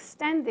trying to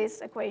extend this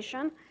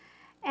equation,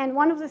 and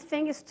one of the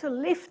things is to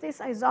lift this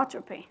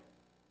isotropy.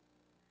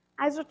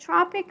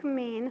 Isotropic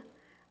means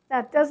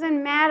that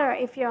doesn't matter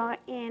if you're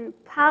in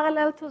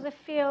parallel to the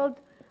field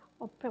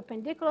or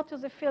perpendicular to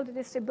the field, the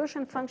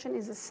distribution function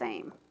is the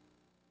same.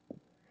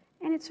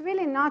 And it's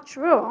really not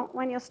true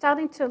when you're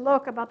starting to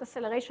look about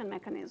acceleration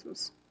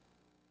mechanisms.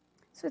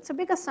 So it's a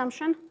big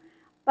assumption.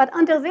 But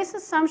under this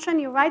assumption,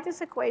 you write this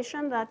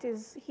equation that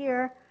is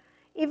here.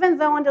 Even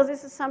though under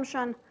this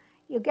assumption,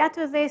 you get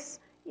to this,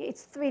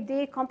 it's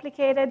 3D,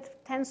 complicated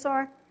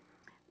tensor.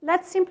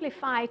 Let's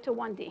simplify to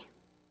 1D,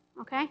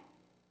 okay?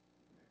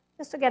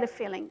 Just to get a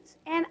feeling.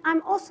 And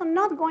I'm also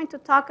not going to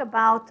talk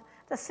about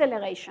the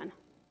acceleration.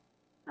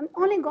 I'm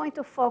only going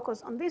to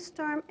focus on this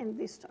term and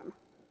this term,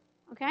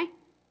 okay?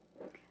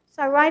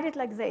 So I write it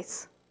like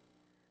this.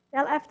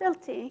 Del F del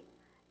T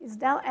is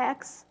del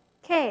X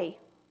K.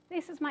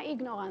 This is my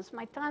ignorance,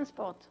 my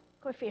transport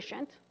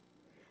coefficient.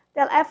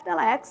 Del F del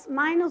X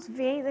minus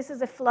V, this is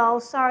the flow.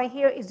 Sorry,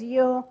 here is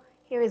U,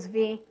 here is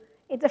V.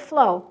 It's a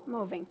flow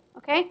moving,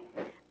 okay?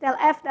 Del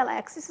F del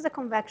X, this is a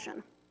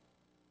convection.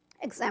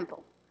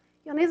 Example,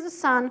 you're near the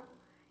sun,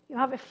 you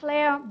have a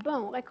flare,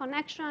 boom,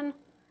 reconnection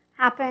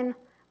happen,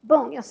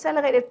 boom, you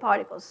accelerated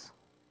particles.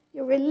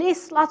 You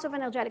release lots of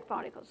energetic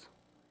particles.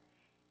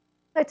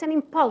 So it's an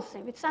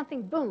impulsive, it's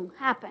something, boom,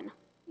 happen.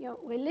 You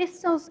release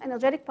those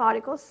energetic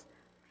particles,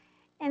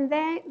 and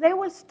they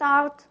will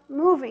start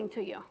moving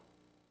to you,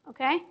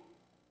 okay?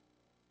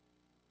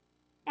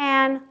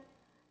 And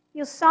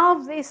you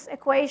solve this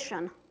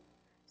equation.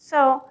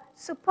 So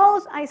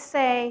suppose I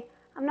say,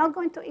 I'm not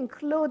going to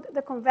include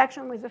the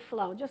convection with the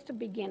flow, just to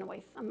begin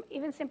with. I'm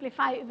even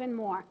simplify even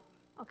more,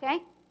 okay?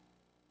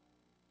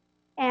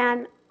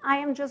 And I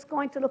am just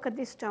going to look at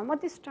this term, what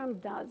this term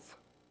does.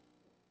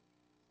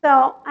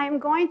 So I'm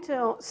going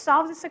to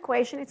solve this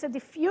equation. It's a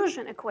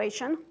diffusion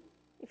equation.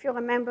 If you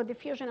remember,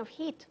 diffusion of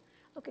heat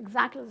look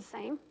exactly the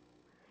same.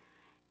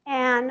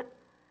 And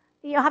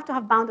you have to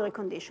have boundary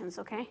conditions,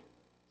 okay?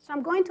 So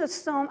I'm going to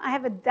assume I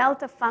have a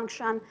delta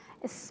function,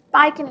 a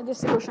spike in a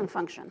distribution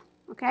function,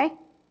 okay?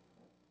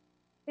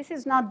 This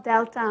is not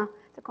delta,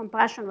 the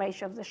compression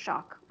ratio of the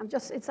shock.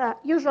 It's a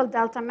usual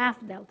delta, math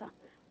delta,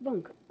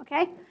 boom,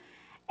 okay?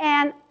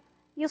 And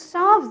you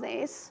solve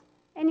this,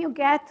 and you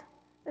get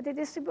that the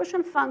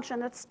distribution function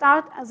that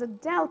starts as a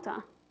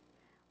delta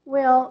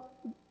will,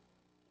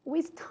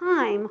 with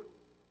time,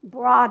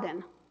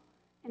 broaden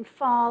and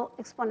fall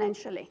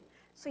exponentially.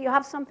 So you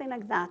have something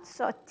like that.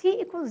 So at t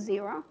equals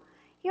 0,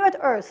 here at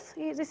Earth,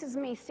 this is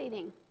me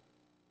sitting,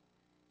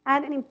 I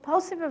had an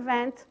impulsive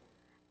event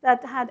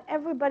that had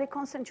everybody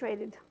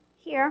concentrated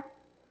here.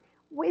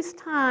 With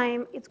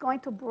time, it's going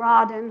to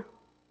broaden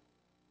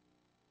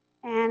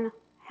and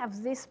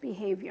have this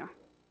behavior,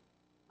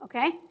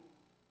 okay?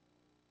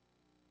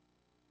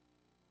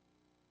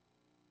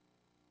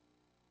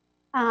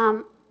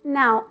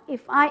 Now,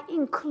 if I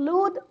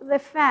include the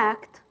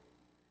fact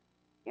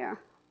here,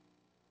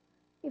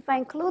 if I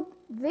include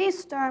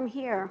this term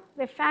here,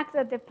 the fact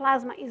that the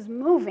plasma is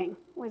moving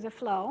with the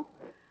flow,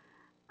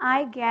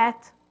 I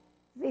get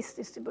this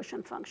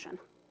distribution function.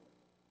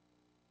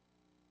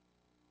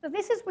 So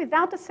this is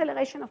without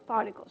acceleration of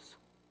particles.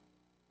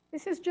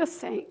 This is just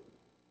saying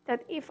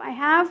that if I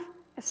have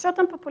a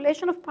certain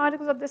population of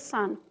particles of the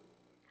sun,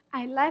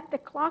 I let the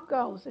clock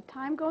go, the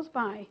time goes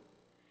by,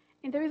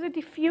 and there is a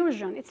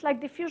diffusion. It's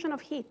like diffusion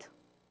of heat.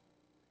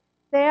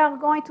 they are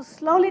going to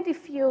slowly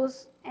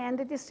diffuse, and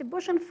the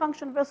distribution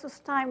function versus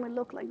time will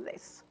look like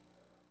this,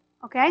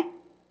 okay?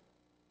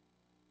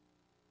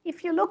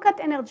 If you look at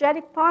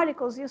energetic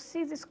particles, you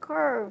see this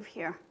curve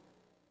here.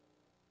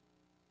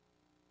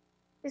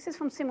 This is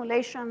from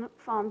simulation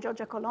from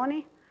Giorgia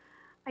Coloni.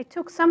 I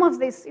took some of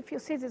this, if you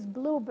see this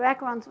blue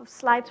background of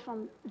slides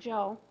from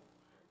Joe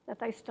that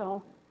I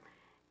stole.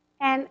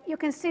 And you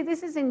can see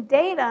this is in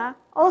data,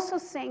 also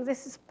saying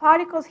this is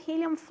particles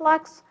helium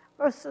flux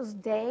versus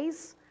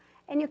days.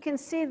 And you can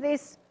see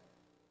this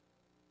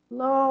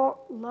low,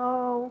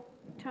 low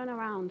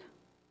turnaround.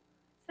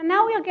 So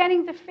now we are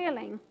getting the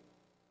feeling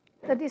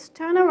that this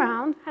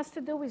turnaround has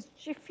to do with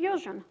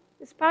diffusion.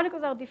 These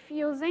particles are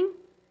diffusing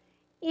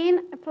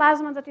in a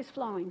plasma that is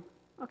flowing,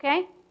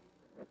 okay?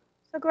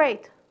 So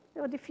great,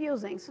 they were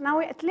diffusing. So now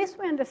at least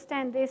we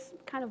understand this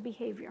kind of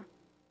behavior.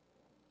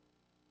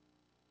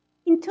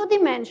 In 2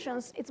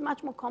 dimensions, it's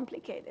much more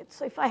complicated.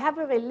 So if I have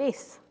a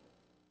release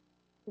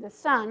in the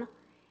sun,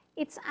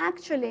 it's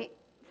actually,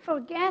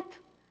 forget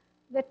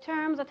the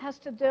term that has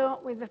to do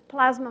with the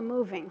plasma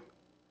moving.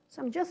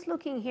 So I'm just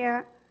looking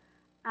here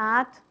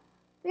at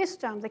this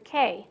term, the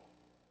K,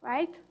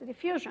 right? The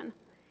diffusion.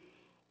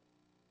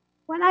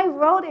 When I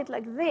wrote it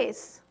like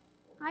this,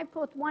 I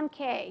put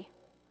 1K.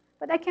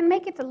 But I can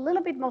make it a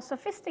little bit more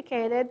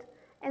sophisticated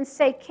and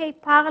say K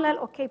parallel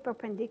or K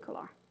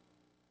perpendicular.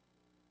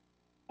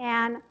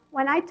 And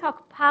when I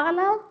talk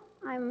parallel,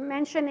 I'm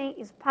mentioning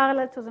is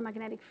parallel to the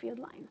magnetic field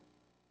line.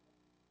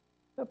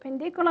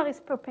 Perpendicular is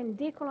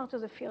perpendicular to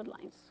the field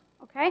lines,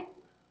 okay?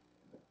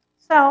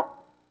 So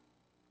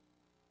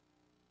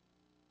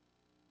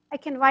I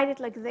can write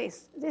it like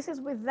this. This is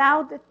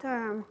without the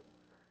term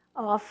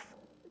of,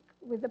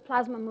 with the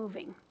plasma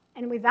moving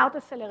and without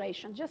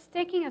acceleration. Just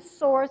taking a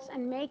source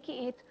and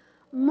making it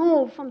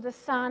move from the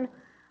sun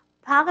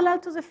parallel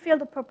to the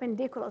field or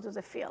perpendicular to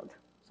the field.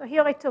 So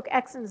here I took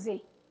X and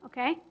Z,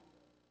 okay?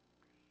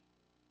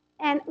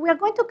 And we're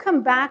going to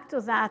come back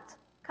to that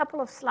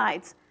couple of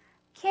slides.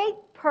 K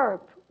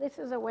perp, this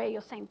is a way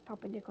you're saying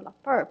perpendicular,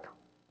 perp.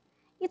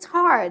 It's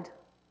hard.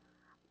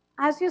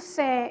 As you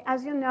say,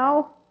 as you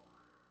know,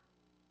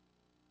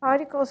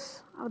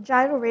 particles are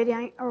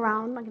gyrorading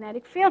around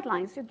magnetic field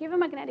lines. You give a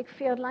magnetic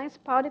field lines,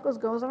 particles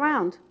goes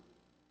around.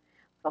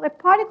 For a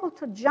particle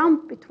to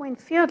jump between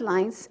field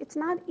lines, it's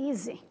not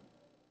easy.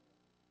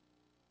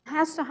 It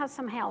has to have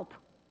some help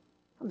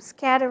from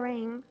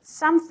scattering,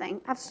 something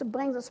has to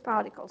bring those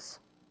particles.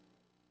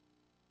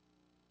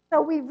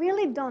 So we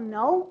really don't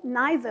know,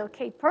 neither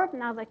K-perp,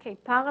 neither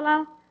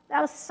K-parallel. There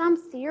are some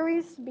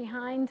theories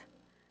behind,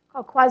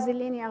 called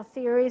quasi-linear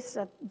theories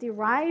that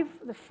derive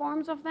the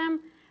forms of them,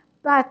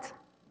 but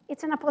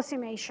it's an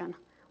approximation.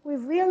 We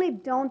really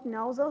don't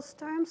know those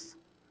terms.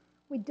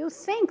 We do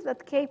think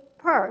that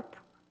K-perp,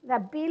 the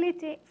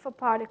ability for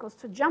particles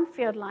to jump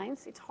field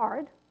lines, it's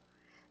hard.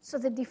 So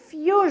the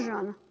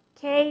diffusion,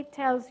 K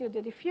tells you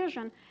the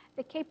diffusion,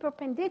 the K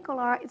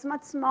perpendicular is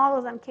much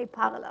smaller than K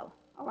parallel,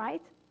 all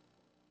right?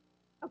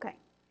 Okay.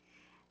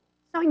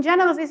 So in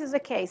general, this is the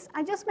case.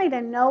 I just made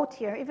a note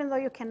here, even though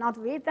you cannot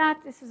read that.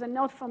 This is a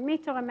note for me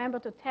to remember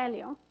to tell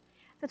you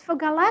that for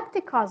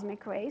galactic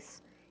cosmic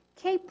rays,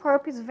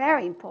 K-perp is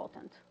very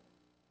important.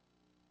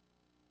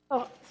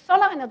 For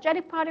solar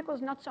energetic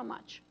particles, not so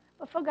much.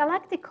 But for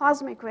galactic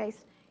cosmic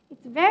rays,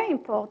 it's very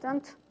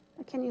important.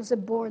 I can use a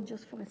board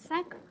just for a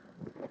sec.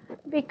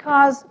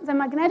 Because the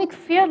magnetic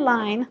field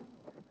line,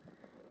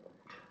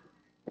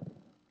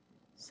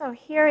 so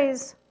here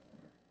is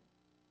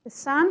the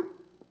sun.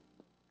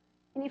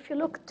 And if you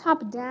look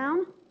top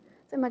down,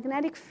 the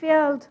magnetic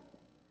field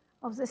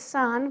of the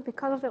sun,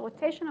 because of the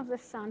rotation of the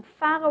sun,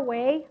 far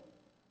away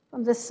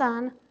from the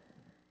sun,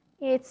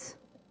 it's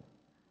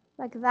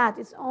like that.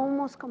 It's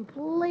almost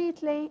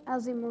completely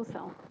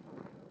azimuthal,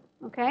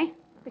 okay?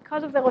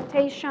 Because of the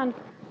rotation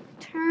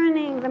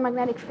turning the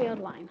magnetic field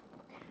line.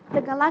 The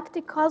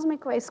galactic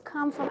cosmic rays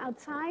come from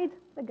outside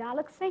the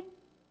galaxy.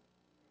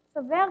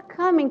 So they're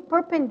coming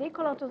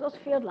perpendicular to those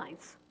field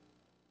lines.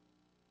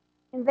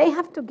 And they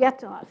have to get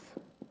to us.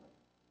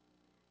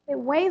 The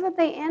way that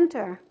they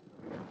enter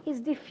is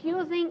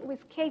diffusing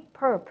with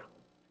K-perp.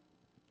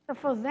 So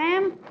for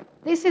them,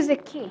 this is a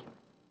key,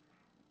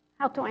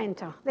 how to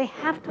enter. They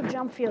have to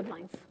jump field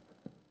lines.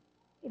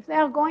 If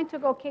they're going to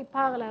go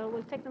K-parallel, it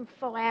will take them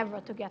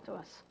forever to get to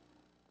us,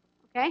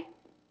 okay?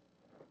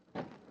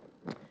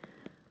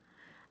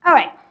 All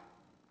right.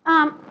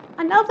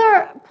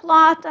 Another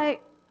plot,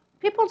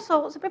 people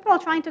are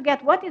trying to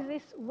get what is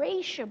this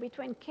ratio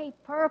between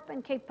K-perp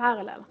and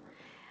K-parallel.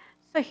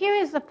 So here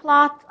is the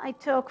plot I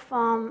took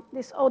from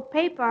this old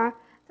paper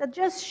that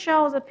just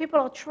shows that people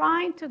are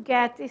trying to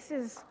get, this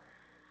is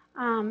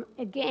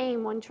a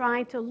game when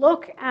trying to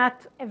look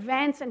at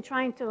events and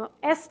trying to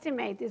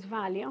estimate this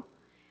value.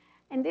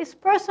 And this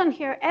person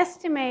here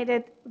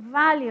estimated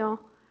value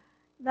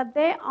that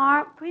they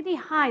are pretty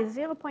high,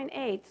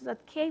 0.8,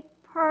 that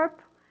K-perp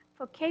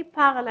for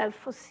K-parallel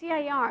for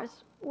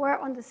CIRs were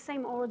on the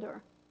same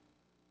order.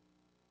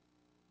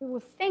 We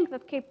would think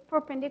that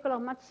K-perpendicular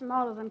is much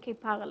smaller than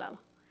K-parallel.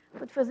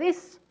 But for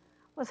this,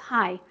 was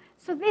high.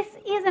 So this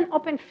is an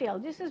open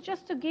field. This is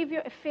just to give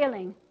you a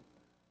feeling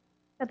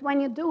that when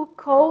you do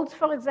codes,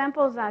 for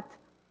example, that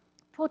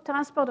put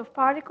transport of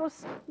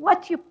particles,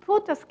 what you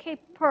put as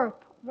K-perp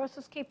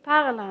versus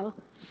K-parallel,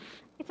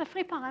 it's a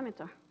free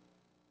parameter,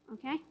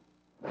 okay?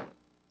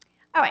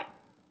 All right,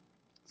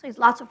 so it's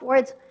lots of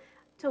words.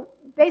 So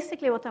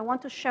basically what I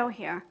want to show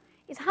here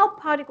is how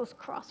particles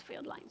cross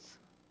field lines.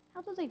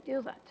 How do they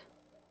do that?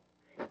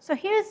 So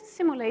here's a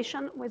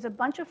simulation with a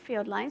bunch of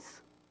field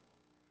lines.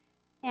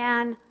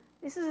 And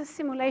this is a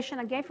simulation,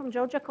 again, from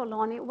Georgia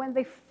Colony, when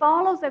they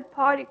follow the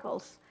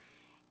particles,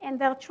 and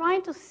they're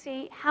trying to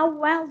see how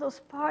well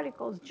those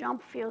particles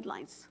jump field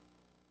lines,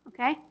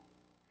 okay?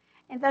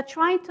 And they're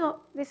trying to,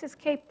 this is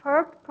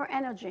K-perp per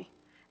energy.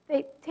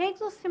 They take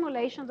those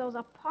simulations, those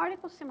are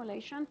particle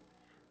simulations,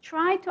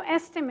 try to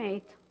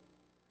estimate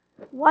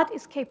what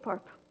is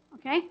K-perp,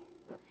 okay?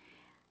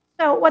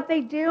 So what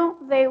they do,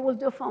 they will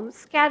do from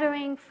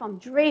scattering, from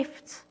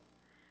drift.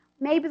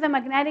 Maybe the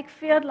magnetic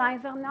field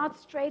lines are not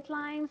straight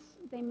lines,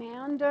 they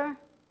meander.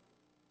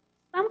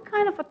 Some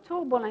kind of a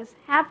turbulence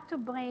have to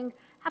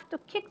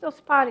kick those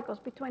particles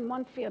between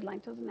one field line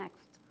to the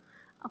next,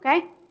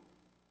 okay?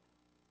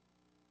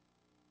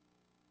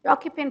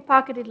 Jokipi and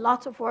Parker did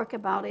lots of work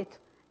about it.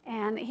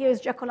 And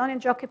here's Giacoloni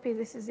and Jokipi,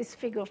 this is this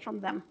figure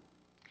from them.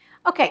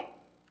 Okay,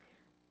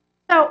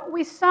 so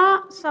we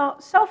saw,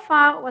 so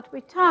far what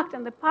we talked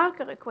in the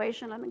Parker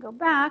equation, let me go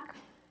back,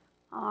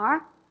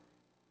 are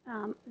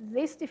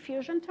this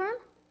diffusion term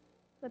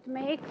that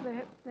make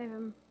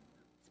the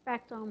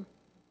spectrum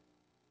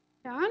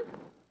turn.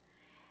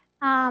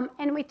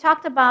 And we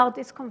talked about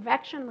this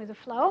convection with the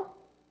flow.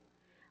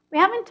 We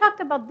haven't talked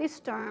about this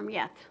term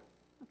yet,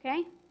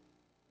 okay?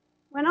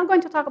 We're not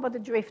going to talk about the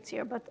drifts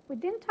here, but we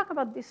didn't talk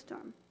about this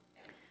term.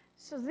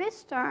 So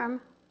this term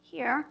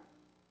here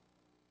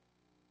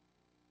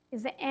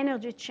is the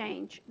energy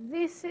change.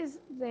 This is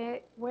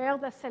where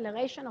the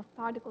acceleration of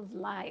particles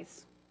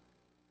lies.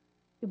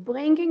 You're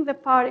bringing the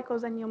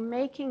particles and you're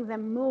making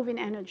them move in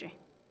energy,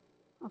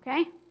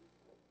 okay?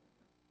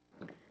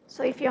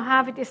 So if you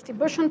have a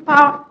distribution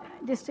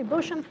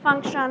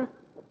function,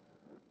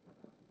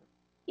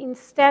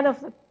 instead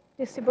of the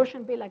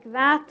distribution be like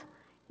that,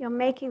 you're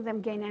making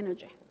them gain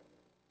energy,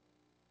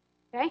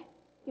 okay?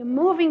 You're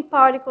moving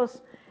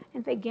particles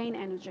and they gain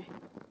energy,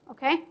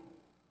 okay?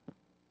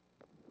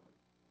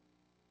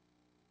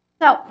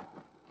 So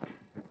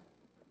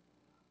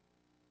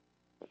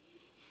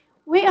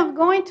we are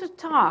going to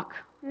talk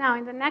now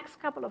in the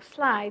next couple of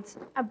slides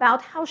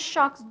about how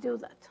shocks do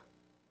that.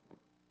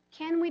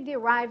 Can we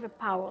derive a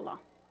power law?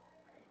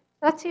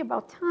 Let's see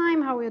about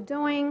time, how we're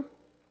doing.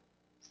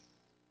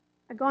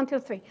 I go until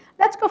 3.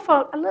 Let's go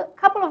for a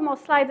couple of more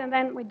slides and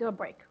then we do a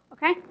break,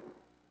 okay?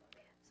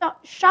 So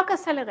shock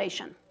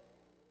acceleration.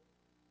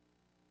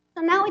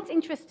 So now it's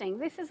interesting.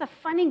 This is a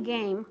funny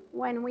game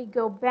when we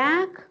go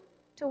back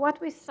to what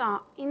we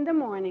saw in the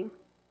morning,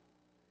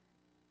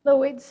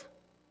 fluids,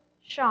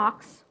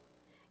 shocks,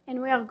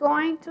 and we are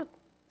going to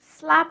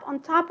slap on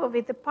top of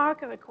it the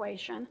Parker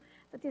equation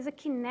that is a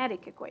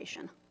kinetic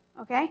equation,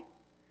 okay?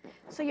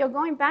 So you're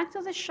going back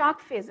to the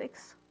shock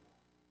physics,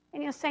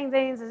 and you're saying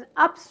there is an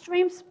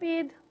upstream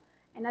speed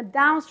and a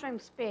downstream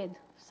speed.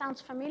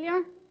 Sounds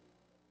familiar?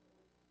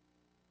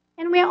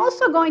 And we're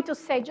also going to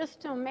say,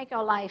 just to make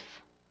our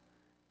life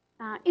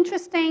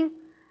interesting,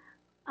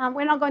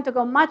 we're not going to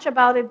go much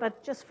about it,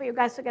 but just for you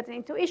guys to get an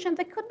intuition,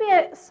 there could be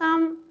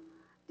some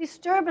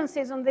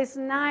disturbances on this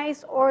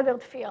nice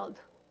ordered field.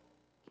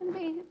 Can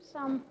be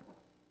some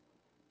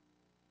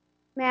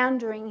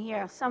meandering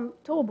here, some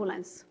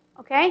turbulence,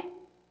 okay?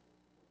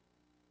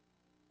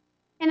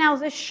 And now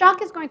the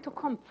shock is going to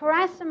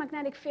compress the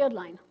magnetic field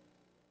line.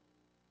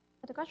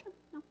 Got a question?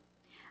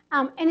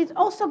 No. And it's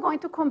also going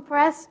to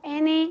compress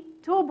any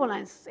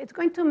turbulence. It's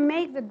going to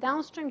make the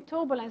downstream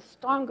turbulence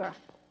stronger,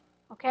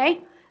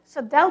 okay?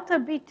 So delta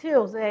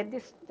B2,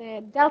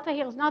 the delta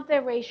here is not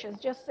the ratio,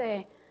 it's just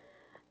the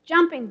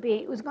jumping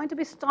B, is going to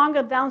be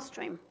stronger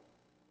downstream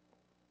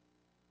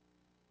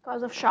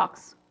because of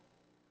shocks.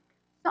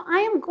 So I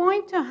am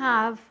going to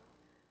have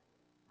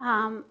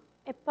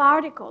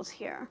particles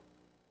here.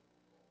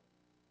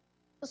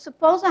 So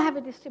suppose I have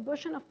a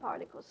distribution of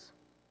particles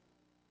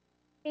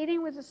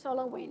hitting with the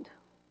solar wind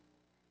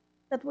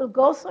that will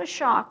go through a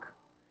shock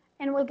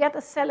and will get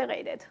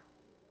accelerated.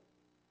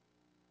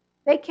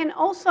 They can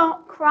also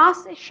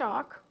cross a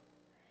shock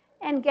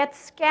and get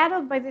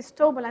scattered by this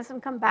turbulence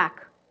and come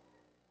back.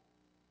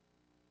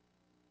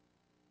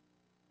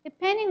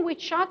 Depending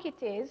which shock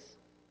it is,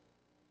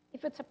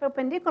 if it's a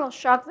perpendicular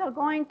shock, they're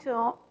going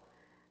to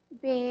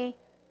be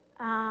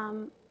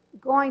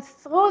going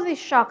through the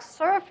shock,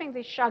 surfing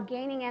the shock,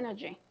 gaining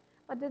energy.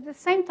 But at the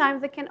same time,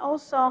 they can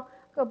also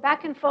go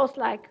back and forth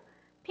like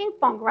ping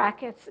pong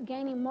rackets,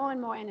 gaining more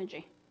and more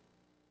energy.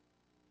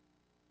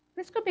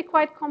 This could be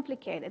quite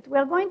complicated.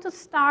 We're going to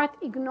start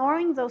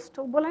ignoring those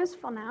turbulence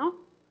for now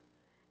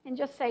and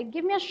just say,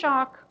 give me a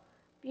shock,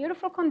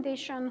 beautiful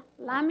condition,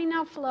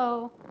 laminar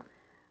flow,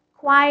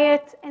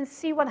 quiet, and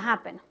see what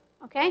happens,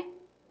 okay?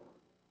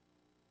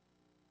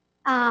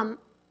 So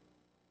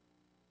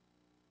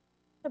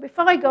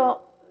before I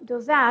go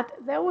do that,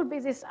 there will be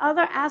this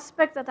other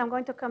aspect that I'm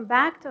going to come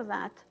back to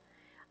that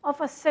of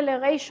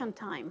acceleration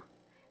time.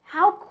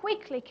 How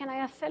quickly can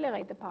I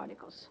accelerate the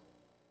particles?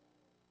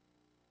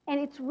 And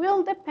it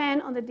will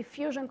depend on the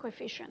diffusion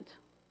coefficient,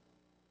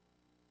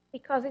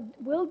 because it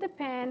will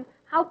depend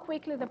how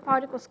quickly the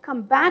particles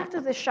come back to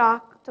the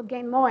shock to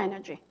gain more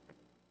energy.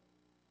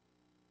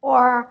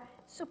 Or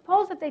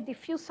suppose that they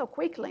diffuse so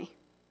quickly,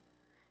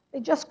 they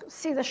just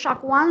see the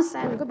shock once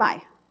and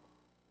goodbye.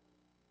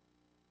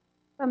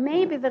 But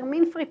maybe their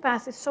mean free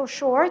path is so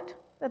short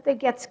that they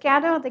get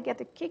scattered, they get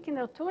a kick in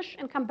their tush,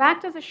 and come back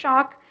to the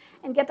shock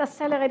and get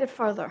accelerated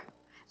further.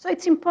 So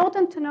it's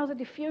important to know the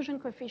diffusion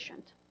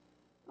coefficient,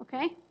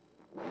 okay?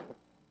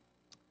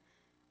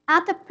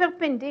 At a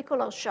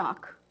perpendicular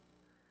shock,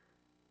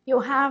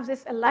 you have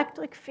this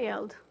electric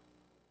field.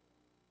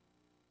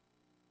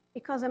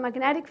 Because the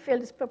magnetic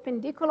field is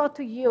perpendicular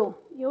to U.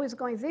 U is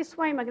going this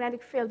way,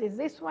 magnetic field is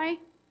this way.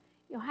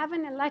 You have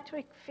an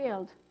electric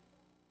field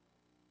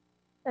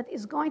that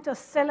is going to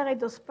accelerate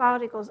those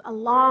particles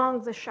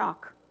along the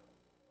shock.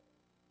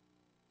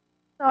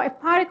 So a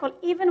particle,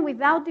 even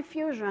without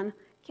diffusion,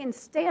 can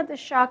stay at the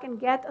shock and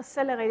get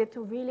accelerated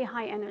to really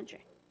high energy.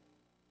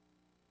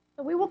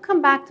 So we will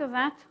come back to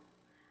that,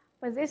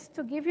 but this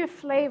to give you a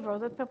flavor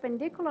that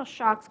perpendicular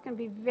shocks can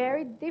be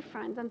very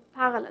different than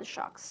parallel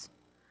shocks.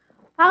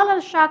 Parallel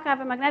shock have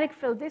a magnetic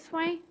field this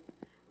way.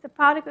 The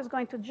particle is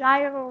going to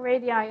gyro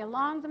radii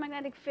along the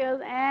magnetic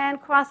field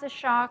and cross the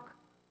shock.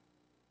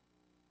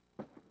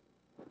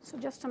 So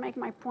just to make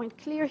my point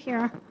clear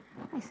here,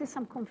 I see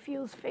some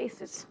confused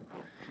faces.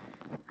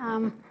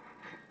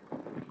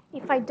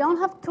 If I don't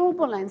have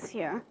turbulence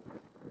here,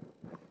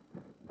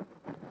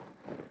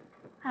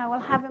 I will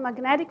have a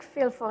magnetic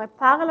field for a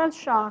parallel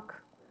shock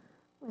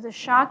with a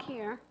shock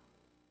here,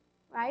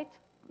 right?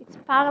 It's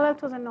parallel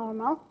to the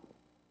normal.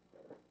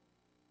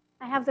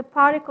 I have the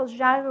particles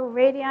gyro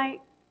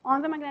radii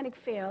on the magnetic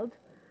field.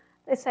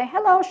 They say,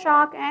 hello,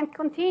 shock, and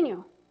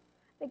continue.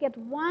 They get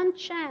one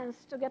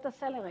chance to get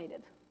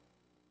accelerated.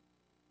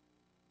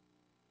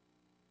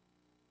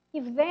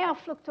 If there are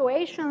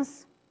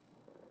fluctuations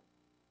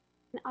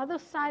on the other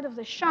side of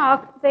the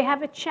shock, they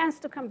have a chance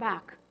to come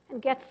back and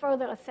get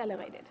further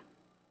accelerated.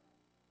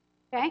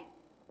 Okay?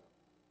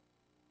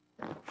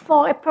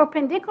 For a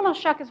perpendicular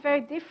shock, it's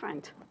very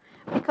different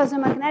because the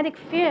magnetic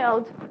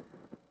field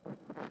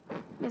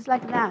is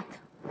like that.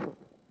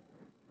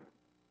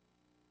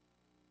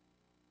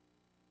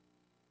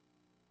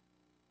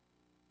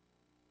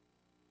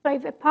 So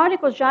if a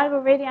particle gyro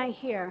radii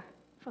here,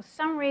 for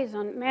some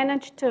reason,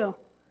 managed to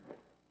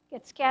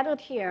get scattered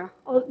here,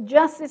 or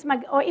just this,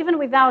 or even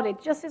without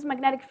it, just this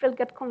magnetic field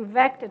get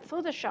convected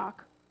through the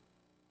shock,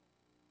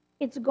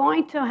 it's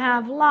going to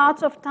have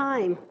lots of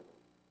time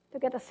to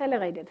get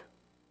accelerated.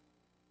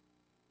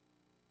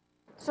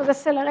 So the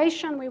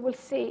acceleration we will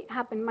see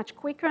happen much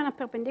quicker in a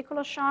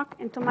perpendicular shock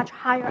and to much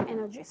higher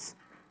energies,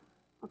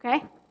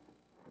 okay?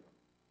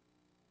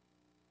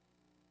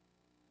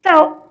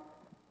 So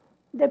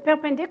the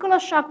perpendicular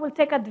shock will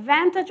take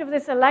advantage of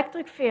this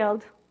electric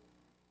field.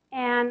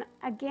 And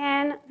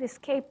again, this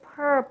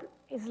K-perp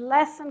is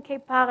less than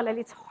K-parallel.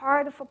 It's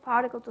harder for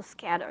particle to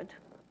scattered,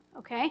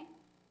 okay?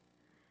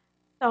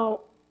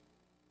 So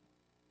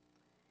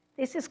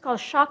this is called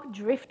shock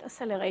drift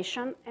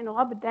acceleration. And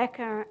Rob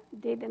Decker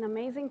did an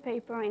amazing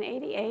paper in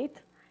 '88.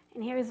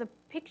 And here is a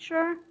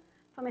picture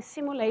from a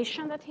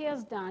simulation that he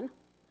has done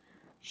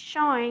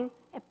showing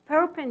a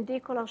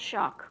perpendicular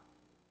shock.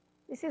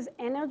 This is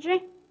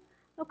energy.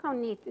 Look how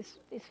neat this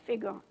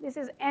figure. This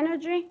is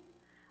energy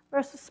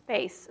versus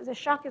space. The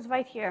shock is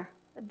right here,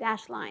 the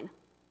dashed line.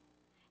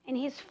 And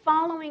he's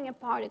following a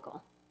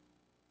particle.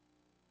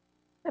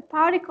 The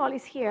particle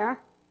is here.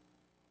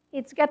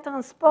 It's get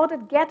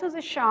transported, get to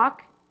the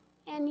shock,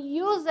 and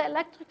use the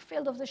electric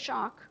field of the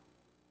shock,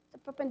 the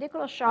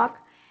perpendicular shock,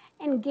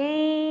 and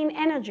gain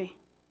energy.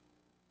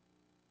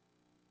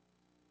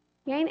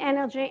 Gain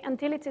energy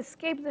until it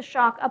escapes the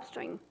shock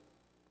upstream.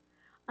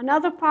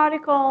 Another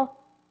particle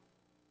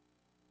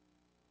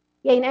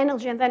gain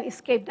energy and then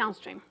escape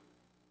downstream.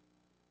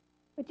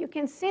 But you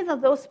can see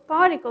that those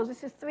particles,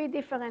 this is 3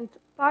 different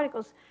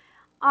particles,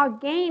 are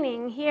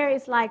gaining. Here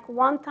is like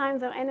 1 time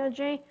their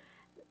energy.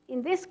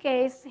 In this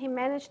case, he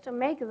managed to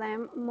make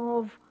them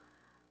move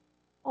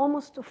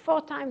almost to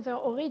 4 times their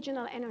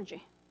original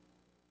energy.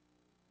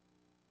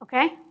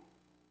 Okay?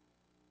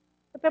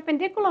 The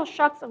perpendicular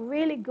shocks are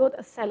really good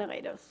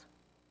accelerators.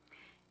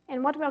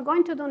 And what we're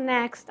going to do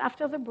next,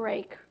 after the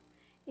break,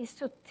 is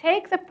to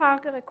take the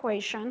Parker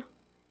equation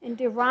and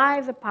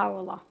derive the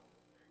power law.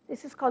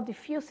 This is called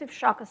diffusive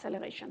shock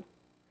acceleration.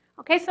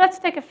 Okay, so let's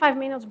take a 5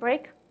 minutes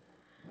break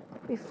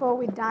before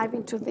we dive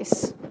into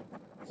this.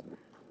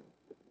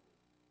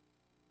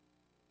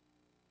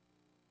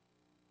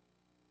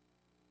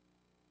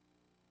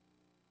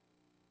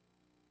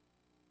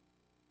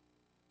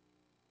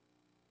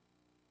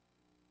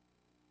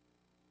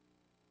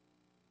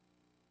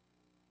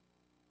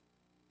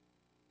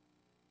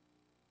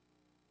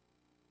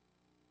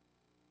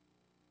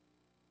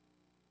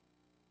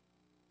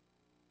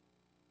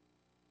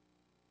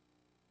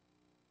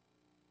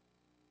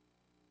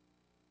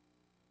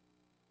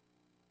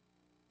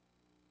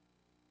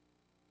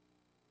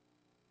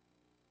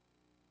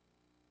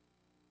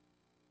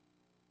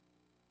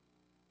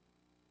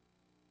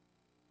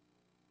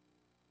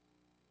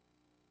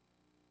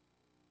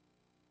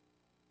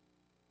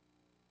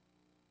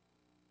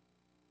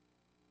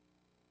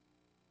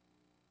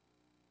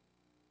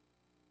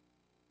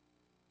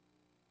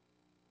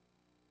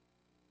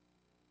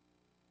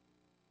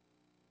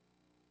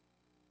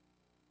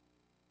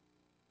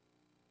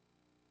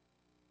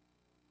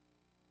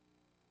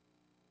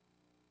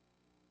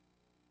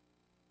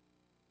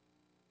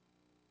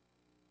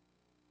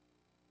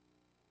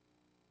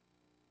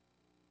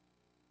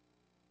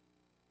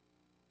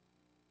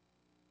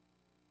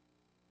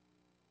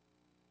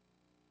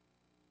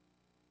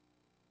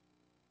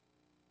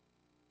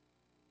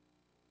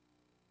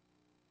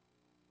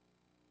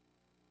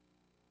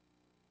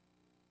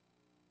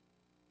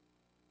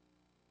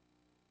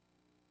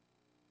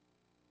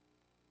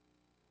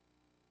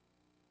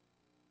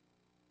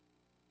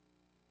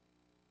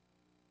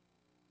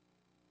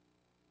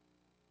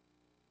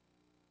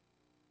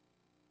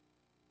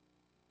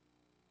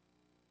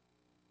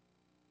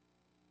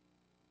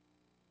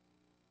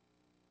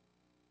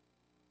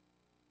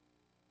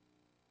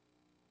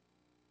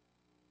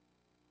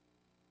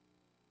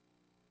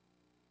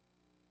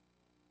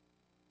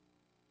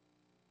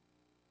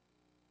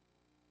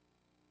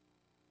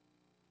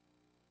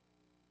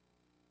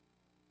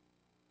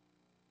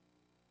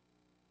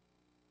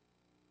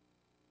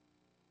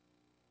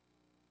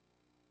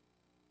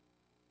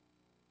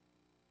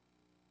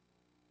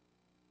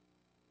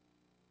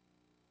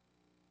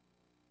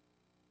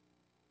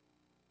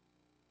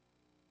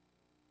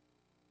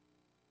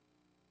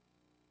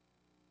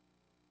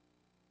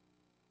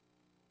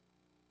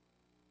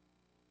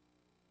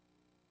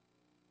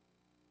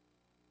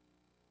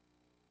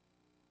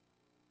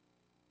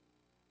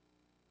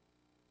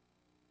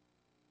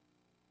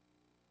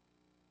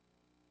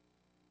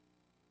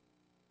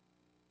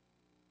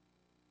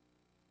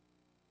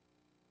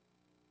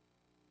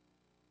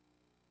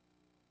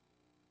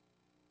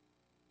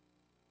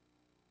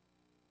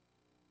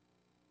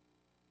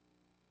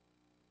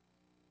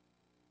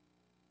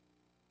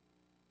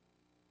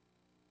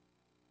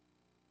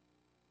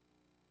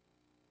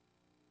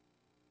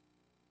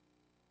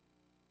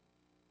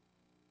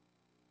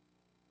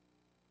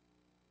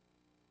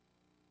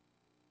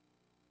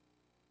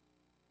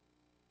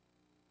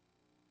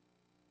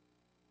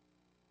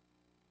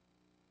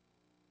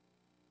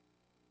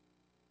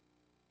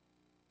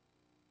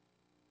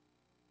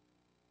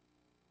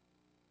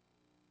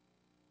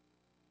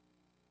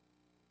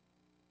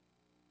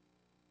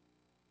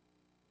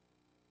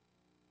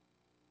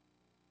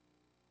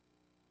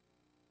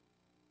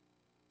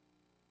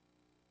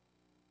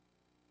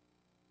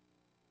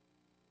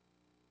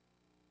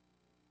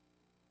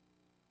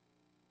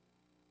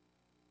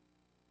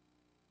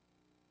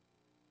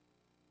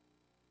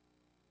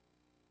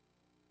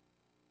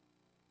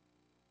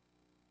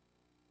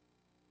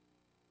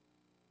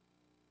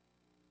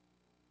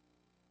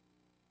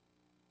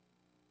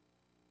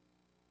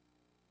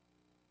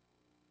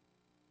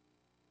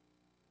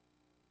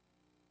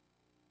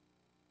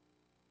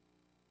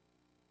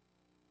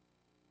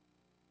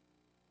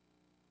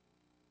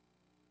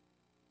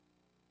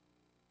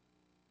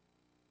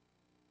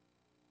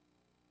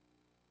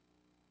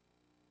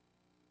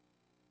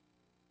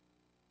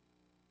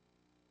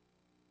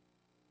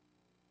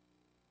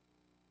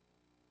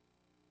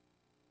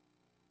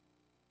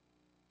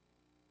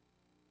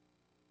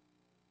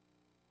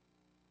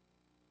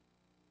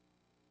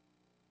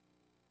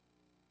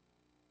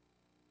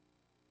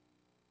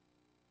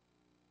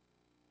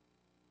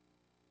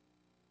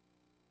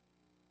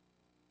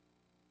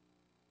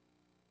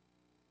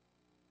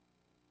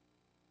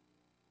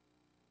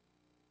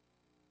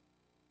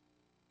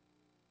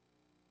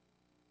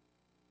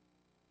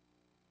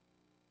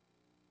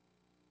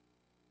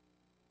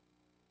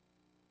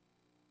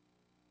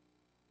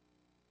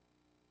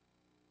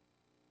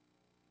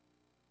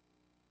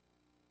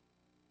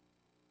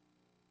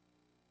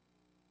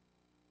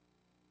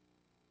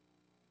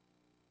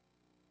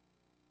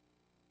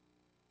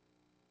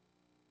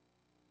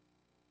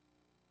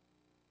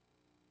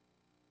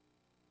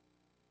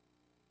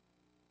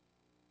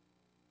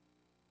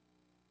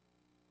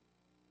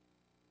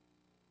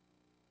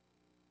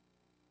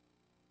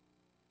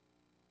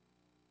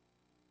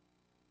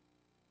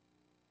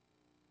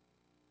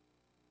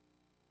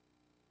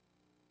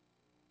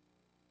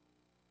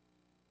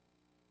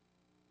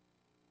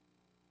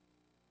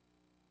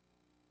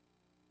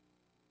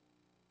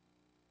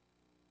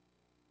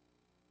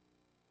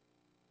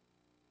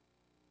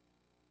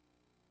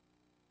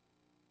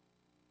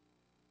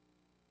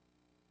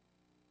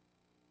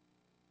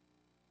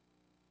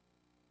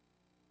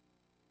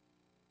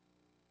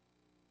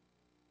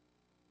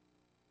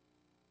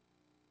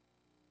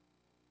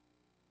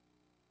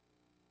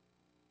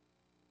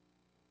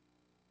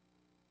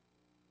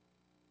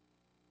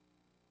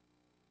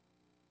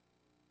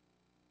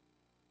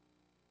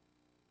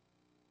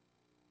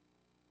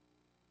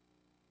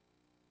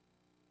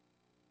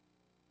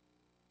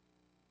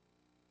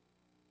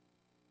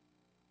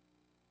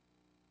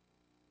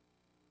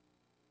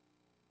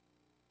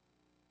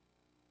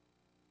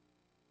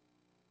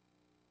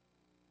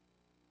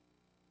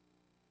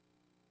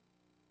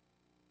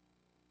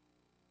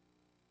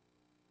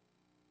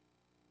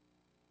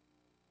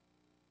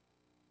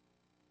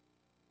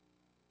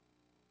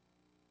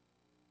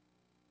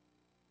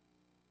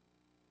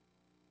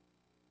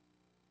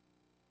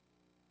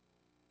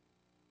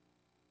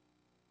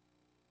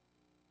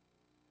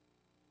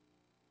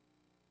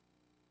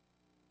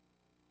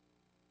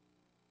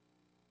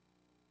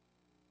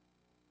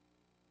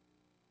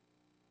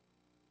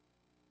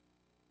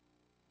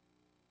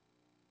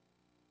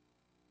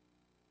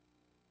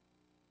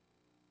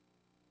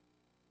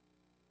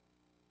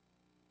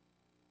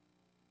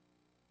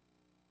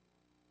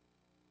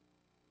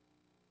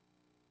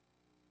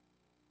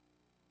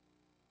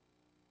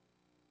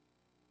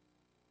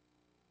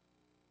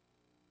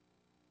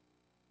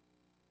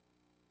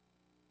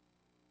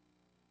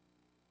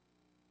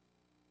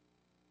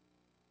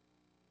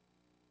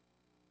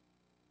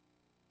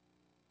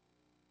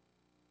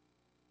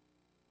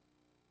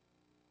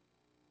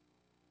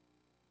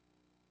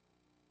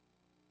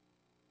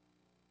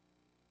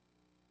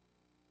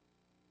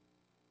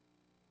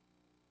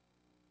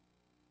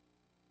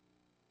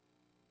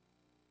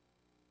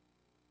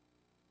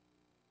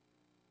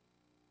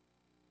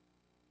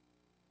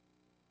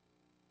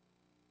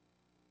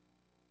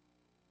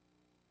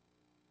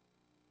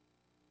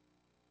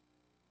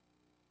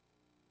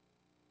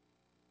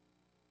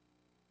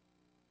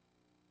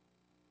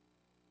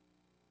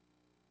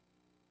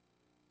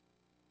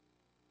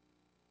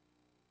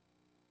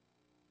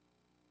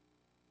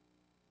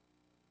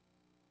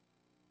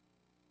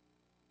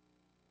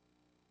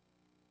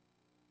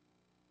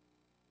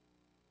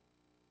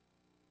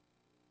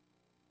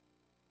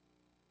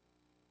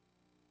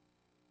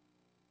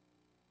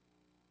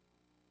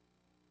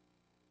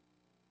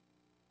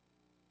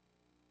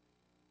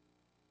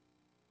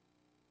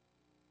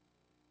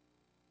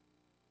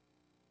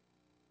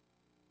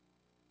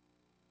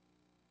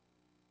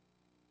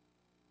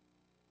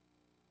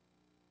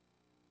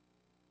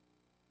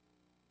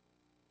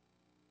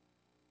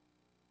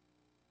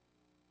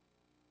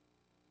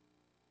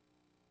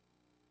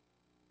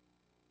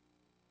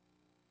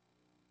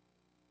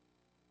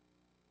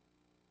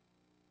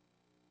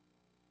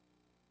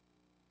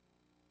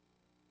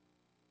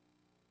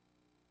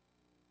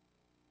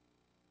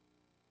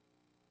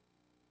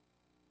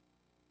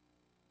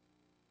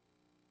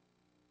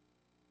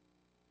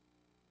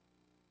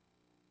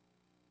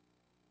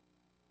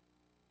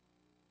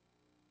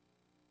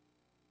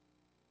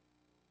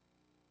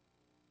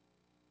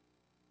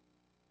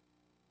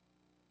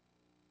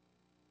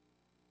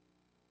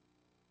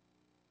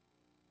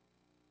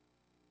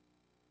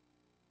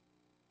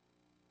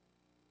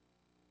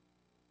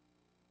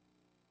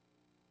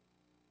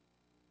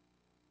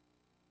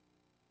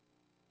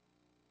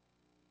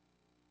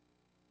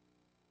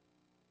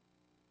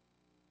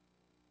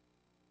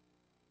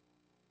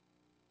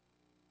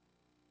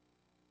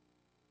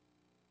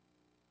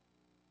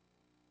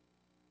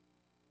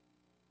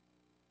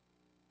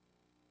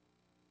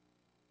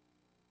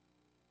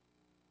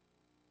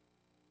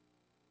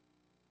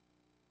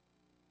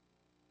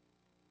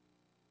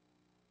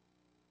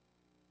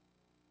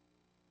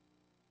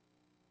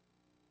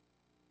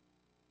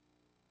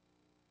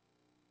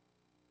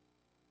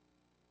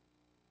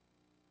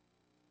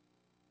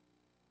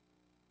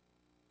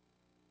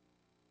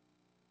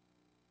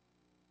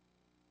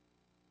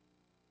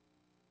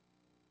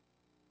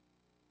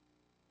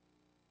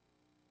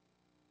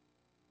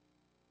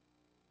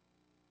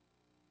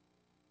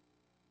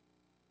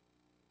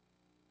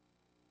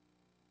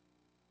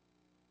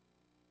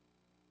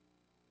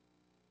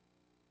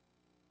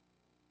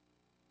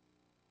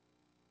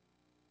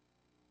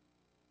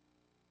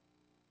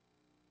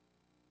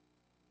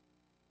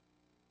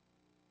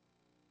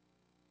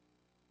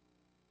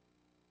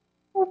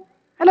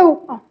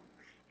 Hello. Oh,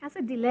 it has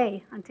a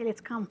delay until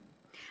it's come.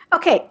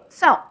 Okay,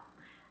 so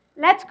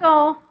let's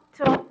go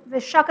to the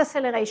shock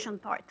acceleration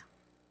part.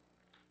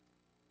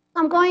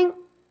 I'm going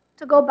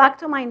to go back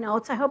to my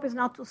notes. I hope it's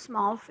not too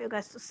small for you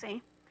guys to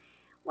see.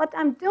 What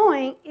I'm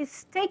doing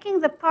is taking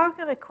the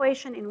Parker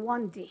equation in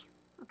 1D,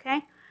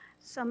 okay?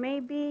 So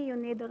maybe you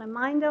need a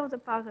reminder of the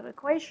Parker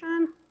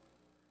equation.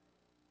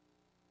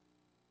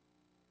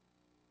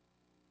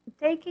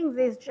 Taking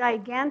this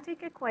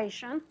gigantic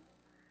equation,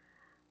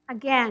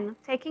 again,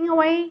 taking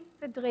away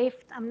the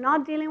drift, I'm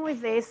not dealing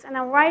with this, and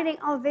I'm writing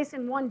all this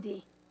in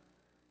 1D.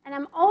 And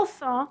I'm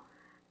also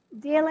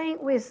dealing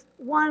with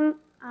one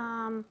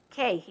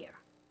K here.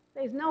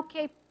 There's no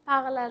K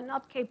parallel,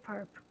 not K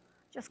perp,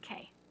 just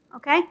K,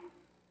 okay?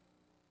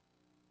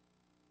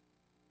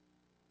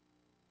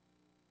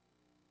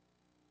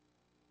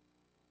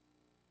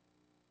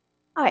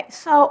 All right,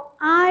 so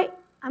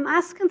I'm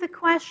asking the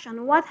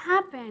question, what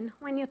happened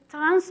when you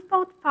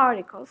transport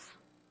particles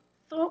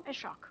through a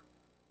shock?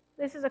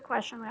 This is a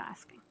question we're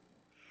asking.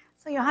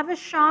 So you have a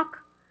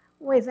shock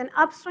with an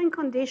upstream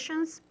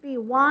conditions,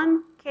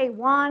 B1,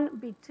 K1,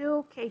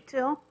 B2,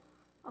 K2,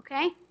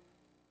 okay?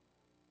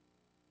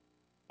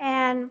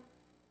 And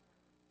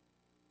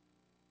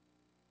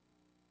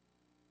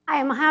I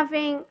am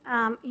having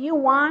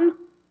U1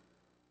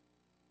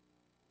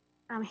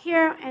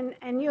 here and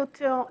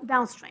U2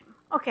 downstream.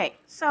 Okay,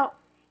 so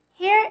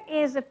here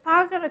is a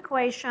Parker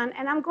equation,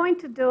 and I'm going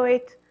to do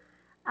it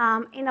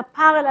in a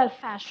parallel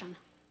fashion.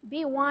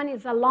 B1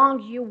 is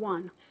along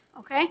U1,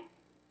 okay?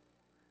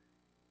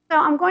 So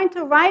I'm going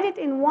to write it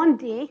in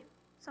 1D.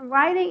 So I'm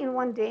writing in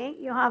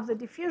 1D. You have the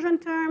diffusion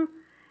term,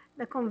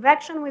 the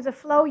convection with the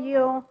flow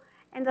U,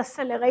 and the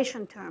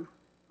acceleration term,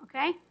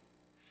 okay?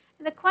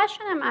 And the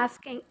question I'm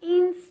asking,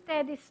 in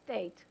steady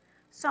state,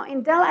 so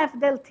in del F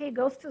del T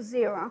goes to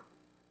 0,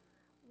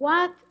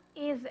 what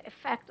is the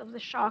effect of the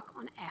shock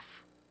on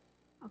F,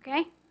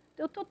 okay?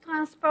 Due to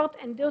transport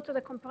and due to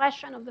the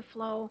compression of the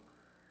flow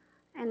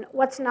and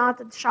what's not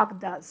the shock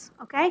does,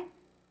 okay?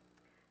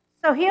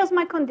 So here's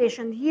my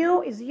condition.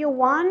 U is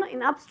U1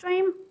 in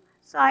upstream.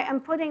 So I am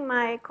putting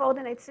my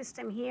coordinate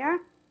system here.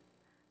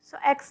 So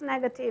X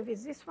negative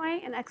is this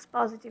way and X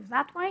positive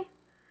that way.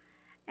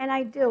 And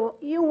I do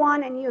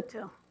U1 and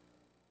U2.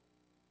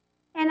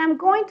 And I'm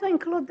going to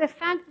include the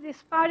fact that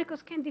these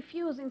particles can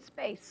diffuse in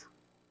space.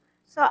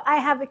 So I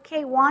have a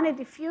K1, a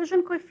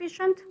diffusion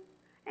coefficient,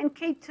 and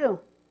K2.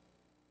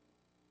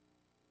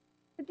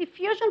 The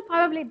diffusion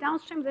probably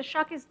downstream, the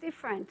shock is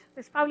different.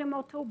 There's probably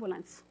more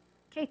turbulence.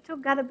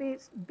 K2 got to be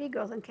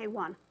bigger than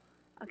K1,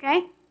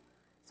 okay?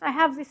 So I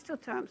have these two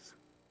terms.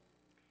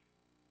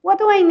 What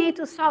do I need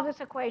to solve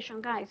this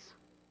equation, guys?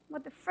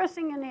 What's the first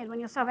thing you need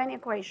when you solve any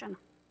equation?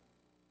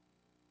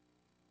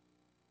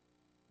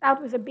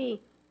 Start with a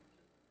B.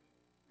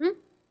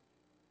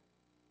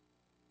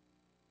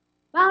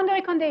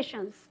 Boundary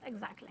conditions,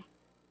 exactly.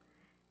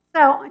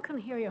 So I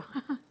couldn't hear you.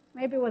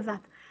 Maybe it was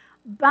that.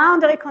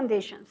 Boundary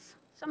conditions.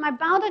 So my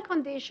boundary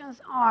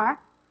conditions are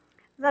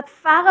that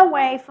far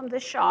away from the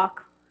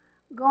shock,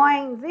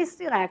 going this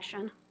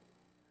direction,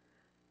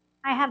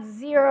 I have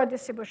 0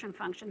 distribution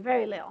function,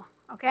 very little,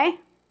 okay?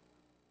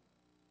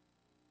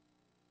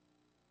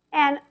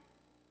 And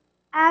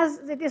as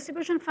the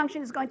distribution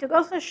function is going to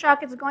go through the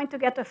shock, it's going to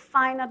get a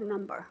finite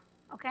number,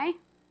 okay?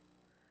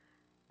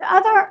 The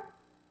other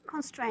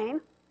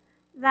constraint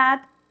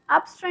that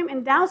upstream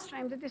and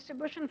downstream, the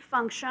distribution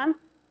function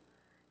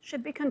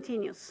should be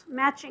continuous,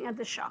 matching at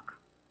the shock,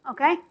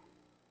 okay?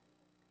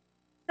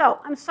 So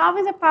I'm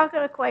solving the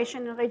Parker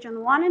equation in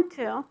region 1 and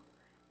 2,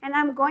 and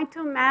I'm going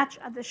to match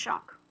at the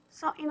shock.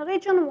 So in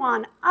region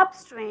 1,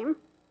 upstream,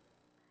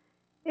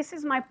 this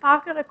is my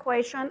Parker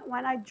equation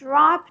when I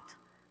dropped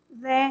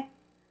the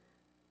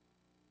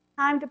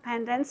time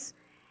dependence,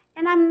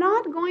 and I'm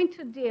not going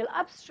to deal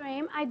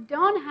upstream. I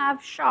don't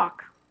have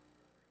shock,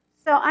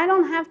 so I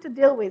don't have to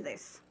deal with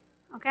this,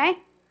 okay?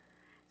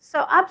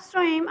 So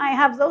upstream, I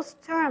have those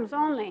terms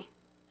only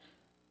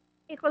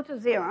equal to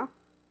 0.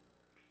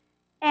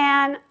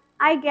 And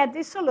I get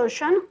this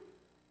solution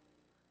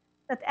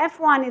that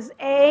F1 is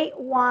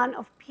A1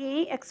 of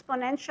P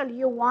exponential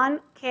U1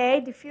 K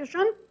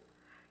diffusion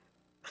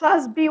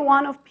plus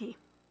B1 of P.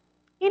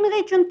 In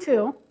region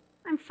 2,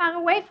 I'm far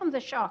away from the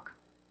shock.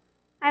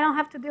 I don't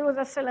have to deal with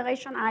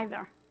acceleration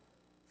either.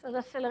 So the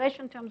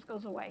acceleration terms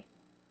goes away.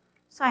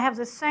 So I have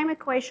the same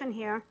equation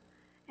here,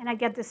 and I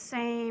get the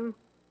same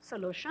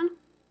solution,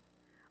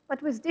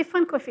 but with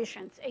different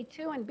coefficients,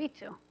 A2 and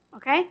B2,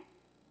 okay?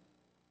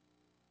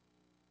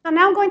 So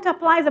now I'm going to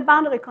apply the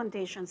boundary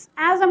conditions.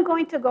 As I'm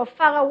going to go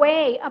far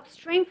away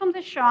upstream from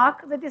the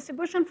shock, the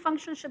distribution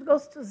function should go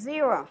to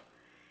 0.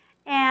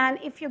 And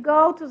if you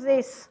go to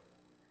this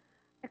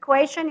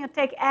equation, you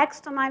take x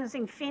to minus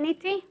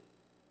infinity,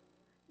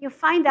 you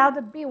find out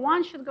that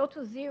B1 should go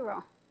to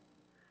 0.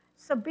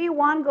 So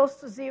B1 goes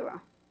to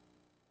 0.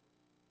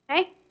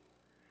 Okay?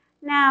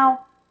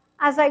 Now,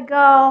 as I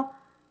go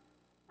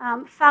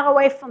far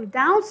away from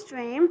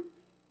downstream,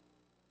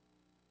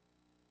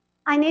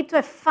 I need to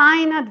have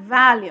finite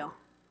value.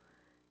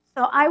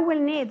 So I will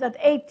need that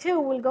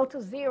A2 will go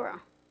to 0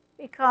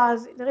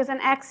 because there is an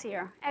x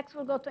here. X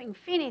will go to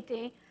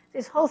infinity.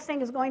 This whole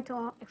thing is going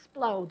to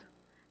explode.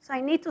 So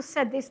I need to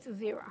set this to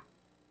 0.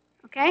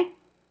 Okay?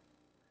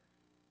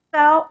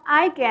 So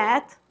I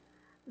get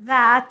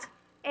that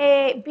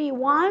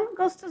B1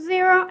 goes to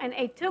 0 and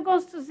A2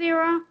 goes to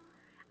 0.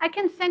 I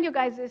can send you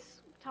guys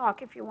this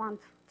talk if you want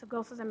to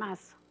go through the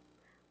math.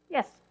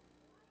 Yes?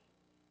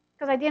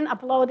 Because I didn't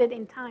upload it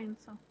in time.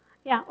 So,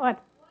 yeah,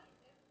 what?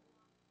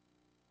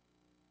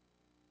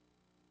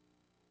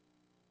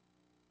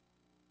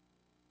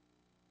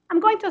 I'm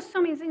going to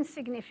assume it's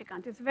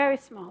insignificant. It's very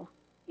small.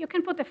 You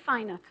can put a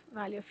finite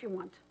value if you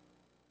want.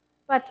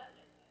 But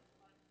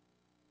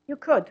you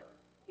could.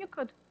 You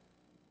could.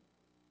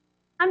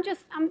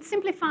 I'm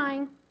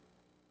simplifying.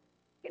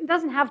 It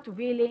doesn't have to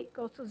really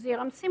go to 0.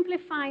 I'm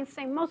simplifying,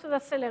 saying most of the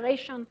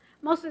acceleration,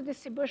 most of the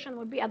distribution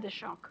will be at the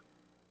shock.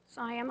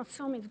 So I am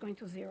assuming it's going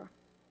to 0.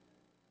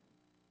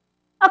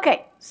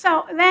 OK,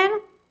 so then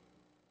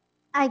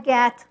I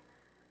get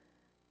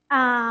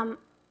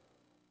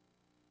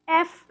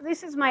F.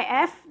 This is my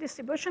F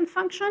distribution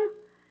function.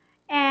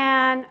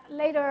 And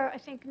later, I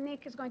think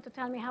Nick is going to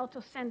tell me how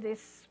to send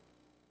this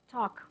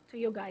talk to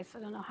you guys. I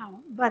don't know how.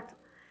 But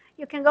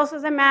you can go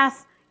through the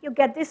math. You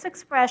get this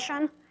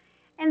expression.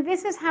 And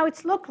this is how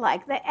it's looked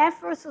like. The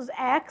F versus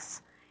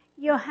X,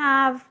 you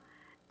have,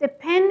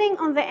 depending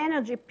on the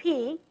energy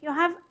P, you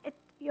have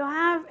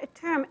a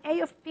term A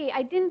of P.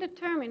 I didn't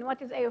determine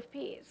what is A of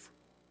P is.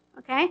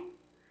 OK?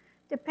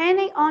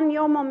 Depending on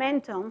your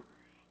momentum,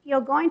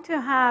 you're going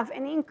to have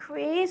an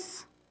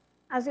increase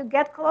as you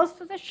get close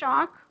to the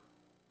shock,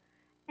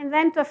 and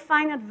then to a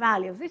finite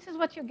value. This is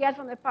what you get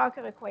from the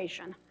Parker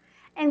equation.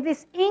 And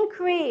this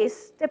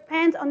increase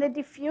depends on the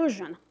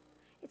diffusion.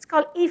 It's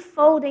called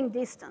E-folding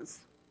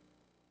distance.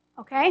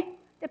 OK?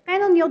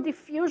 Depend on your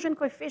diffusion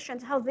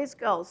coefficient, how this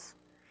goes.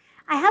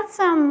 I have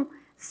some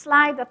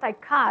slide that I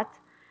cut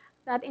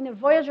that in the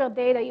Voyager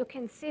data, you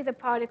can see the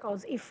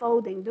particles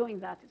E-folding doing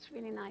that. It's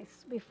really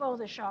nice before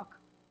the shock.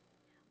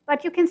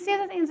 But you can see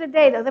that in the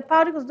data, the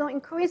particles do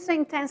increase the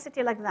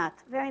intensity like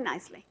that very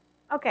nicely.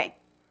 OK.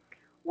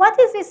 What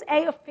is this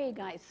A of P,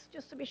 guys?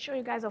 Just to be sure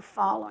you guys are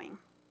following.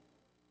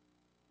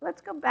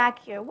 Let's go back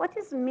here. What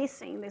is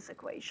missing in this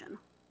equation?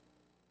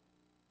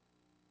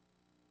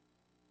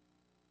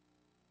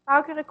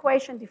 Parker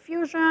equation,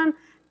 diffusion,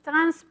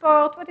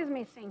 transport. What is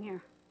missing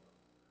here?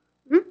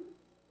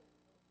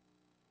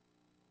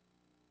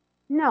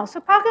 No. So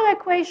Parker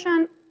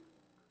equation,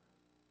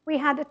 we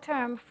had a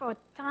term for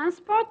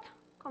transport,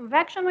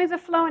 convection with the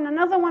flow, and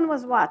another one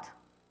was what?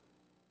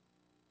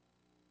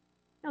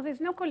 No,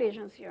 there's no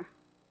collisions here.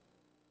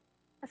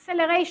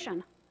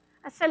 Acceleration.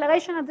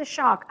 Acceleration of the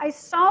shock. I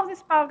solved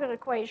this Parker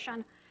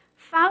equation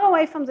far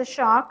away from the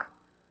shock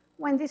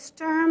when this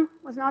term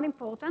was not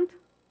important,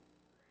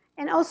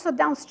 and also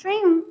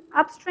downstream,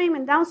 upstream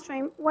and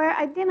downstream, where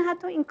I didn't have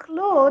to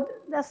include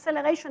the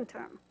acceleration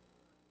term.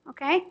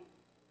 OK?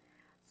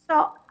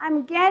 So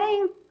I'm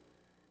getting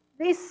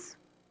this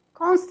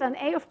constant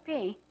A of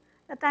P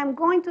that I'm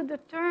going to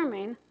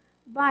determine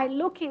by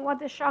looking what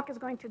the shock is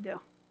going to do.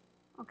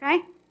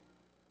 OK?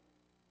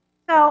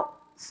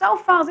 So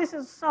far, this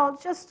is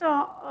just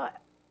for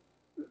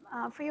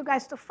you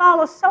guys to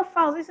follow. So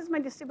far, this is my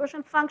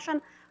distribution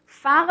function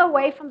far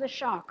away from the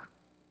shock.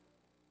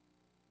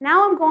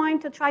 Now I'm going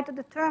to try to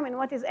determine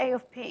what is A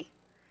of P.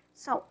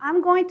 So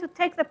I'm going to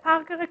take the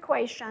Parker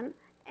equation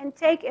and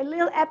take a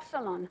little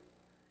epsilon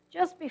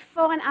just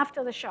before and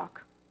after the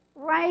shock,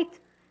 right?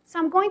 So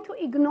I'm going to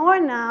ignore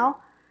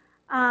now.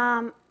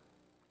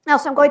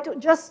 So I'm going to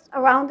just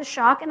around the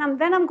shock, and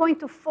then I'm going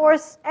to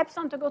force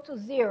epsilon to go to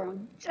 0,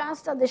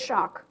 just at the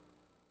shock.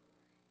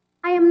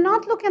 I am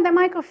not looking at the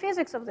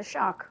microphysics of the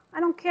shock. I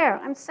don't care.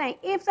 I'm saying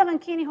if the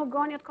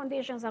Rankine-Hugoniot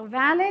conditions are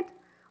valid,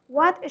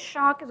 what a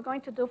shock is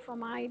going to do for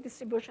my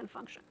distribution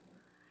function.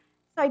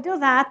 So I do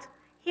that.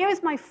 Here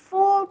is my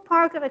full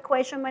Parker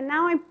equation, but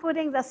now I'm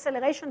putting the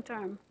acceleration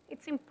term.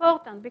 It's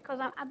important because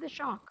I'm at the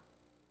shock.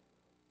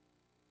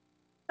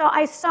 So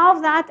I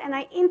solve that, and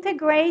I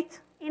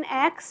integrate in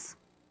X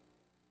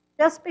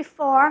just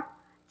before,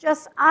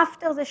 just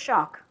after the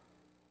shock,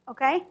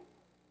 OK?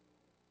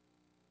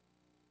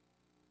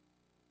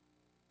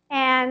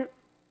 And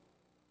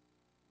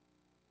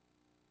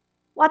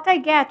what I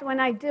get when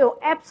I do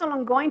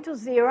epsilon going to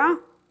 0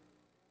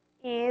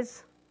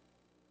 is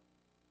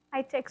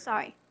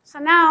So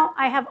now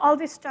I have all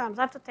these terms.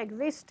 I have to take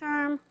this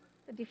term,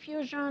 the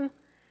diffusion,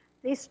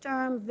 this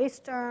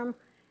term,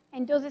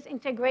 and do this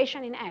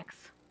integration in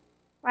X,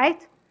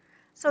 right?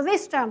 So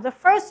this term, the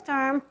first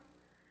term,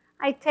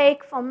 I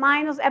take from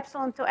minus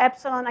epsilon to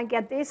epsilon, I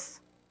get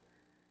this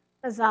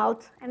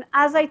result. And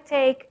as I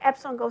take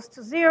epsilon goes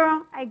to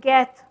 0, I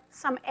get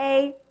some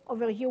A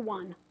over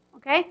U1,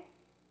 OK?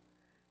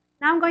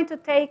 Now I'm going to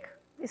take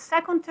the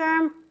second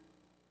term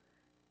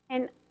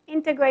and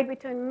integrate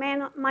between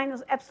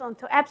minus epsilon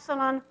to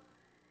epsilon.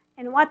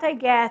 And what I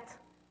get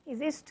is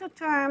these two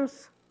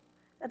terms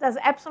that as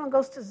epsilon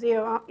goes to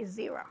 0 is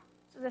 0.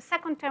 So the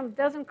second term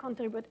doesn't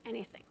contribute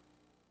anything.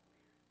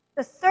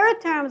 The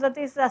third term, that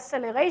is the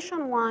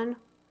acceleration one,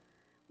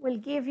 will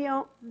give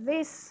you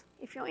this.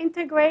 If you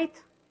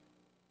integrate,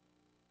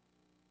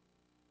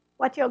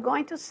 what you're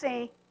going to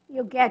see,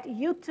 you get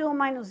u2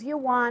 minus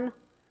u1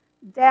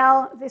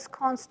 del this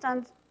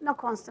constant, no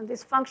constant,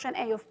 this function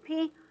a of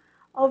p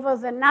over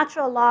the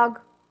natural log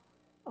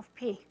of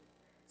p.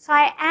 So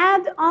I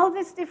add all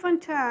these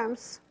different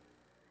terms,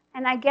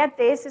 and I get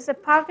this. It's a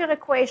Parker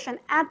equation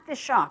at the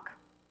shock.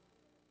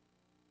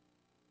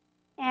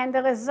 And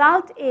the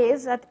result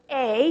is that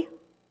A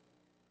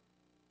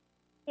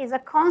is a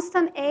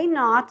constant A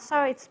naught.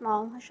 Sorry, it's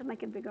small. I should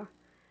make it bigger.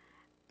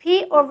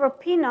 P over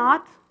P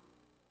naught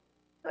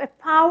to a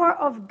power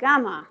of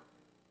gamma.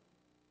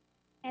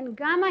 And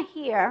gamma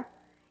here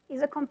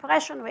is a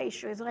compression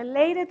ratio. It's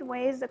related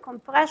with the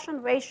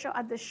compression ratio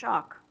at the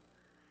shock.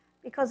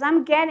 Because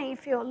I'm getting,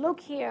 if you look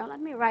here,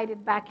 let me write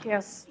it back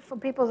here for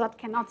people that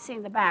cannot see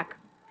in the back.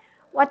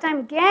 What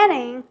I'm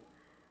getting,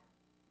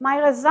 my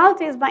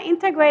result is by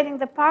integrating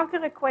the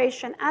Parker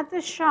equation at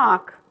the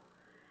shock,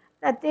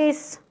 that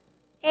this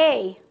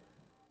A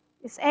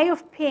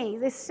of P,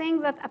 this thing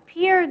that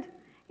appeared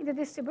in the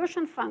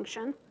distribution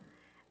function,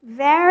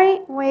 vary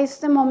with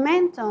the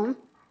momentum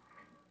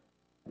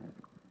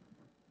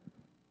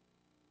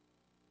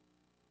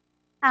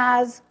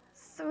as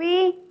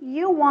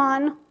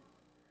 3u1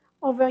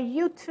 over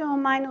u2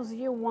 minus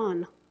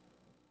u1.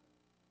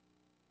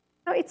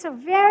 So it's a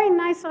very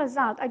nice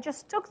result. I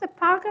just took the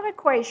Parker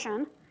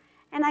equation,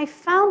 and I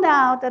found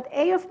out that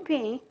A of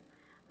P,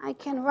 I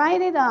can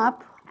write it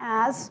up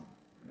as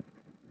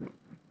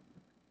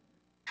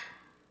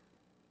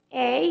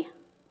A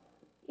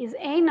is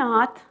A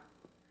naught,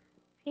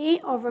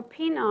 P over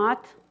P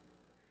naught,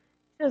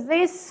 to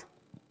this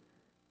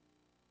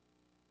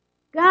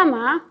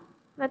gamma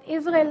that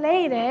is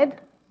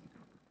related.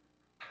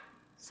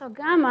 So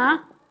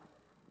gamma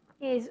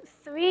is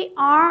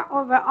 3r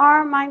over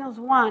r minus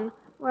 1,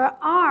 where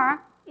r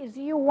is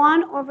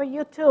u1 over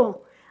u2.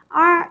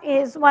 R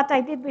is what I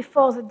did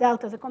before, the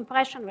delta, the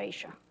compression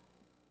ratio.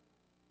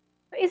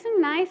 So isn't it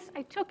nice?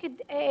 I took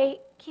a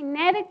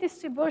kinetic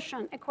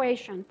distribution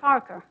equation,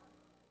 Parker.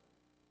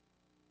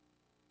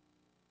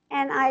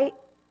 And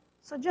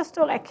so just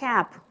to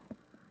recap,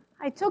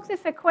 I took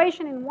this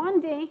equation in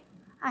 1D.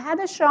 I had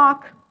a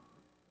shock.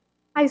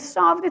 I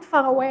solved it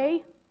far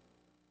away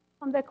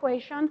from the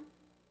equation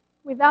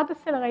without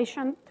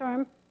acceleration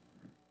term,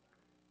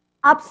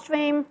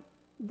 upstream,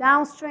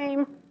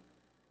 downstream,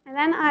 and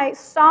then I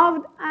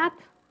solved at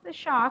the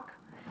shock,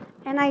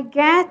 and I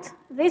get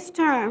this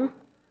term.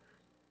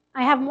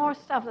 I have more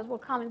stuff that will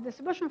come in the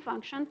distribution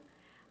function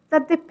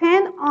that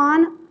depend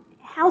on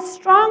how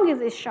strong is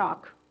this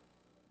shock,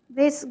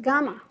 this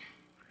gamma.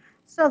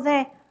 So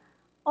the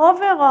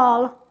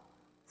overall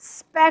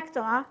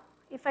spectra,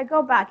 if I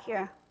go back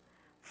here,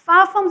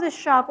 far from the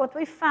shock, what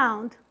we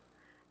found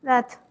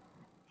that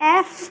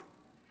f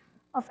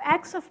of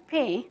x of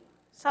p,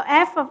 so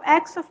f of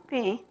x of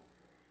p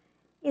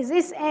is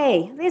this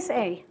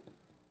A.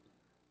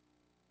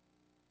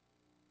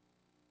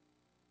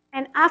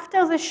 And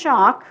after the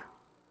shock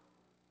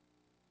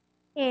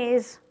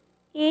is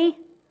E,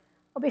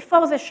 or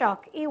before the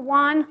shock,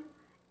 E1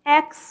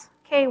 x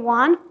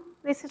k1.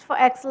 This is for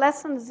x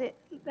less than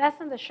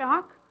the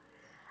shock.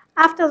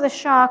 After the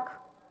shock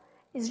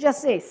is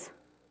just this.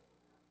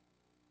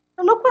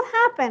 So look what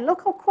happened.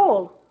 Look how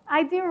cool.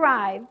 I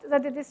derived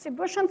that the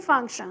distribution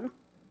function,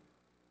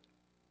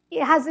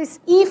 it has this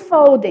E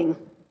folding,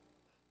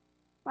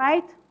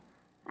 right?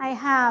 I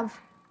have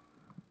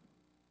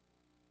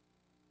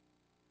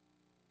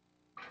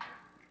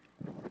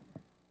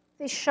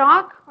the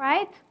shock,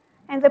 right?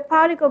 And the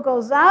particle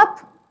goes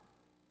up.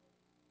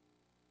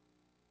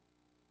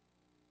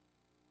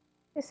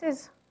 This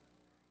is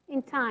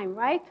in time,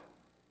 right?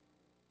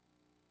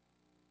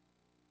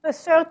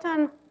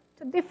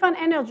 To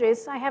different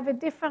energies, I have a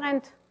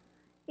different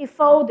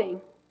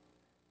E-folding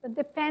that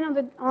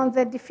depend on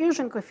the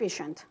diffusion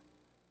coefficient.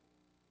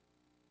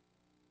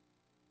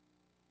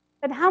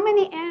 But how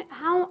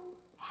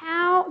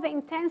the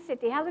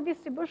intensity, how the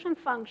distribution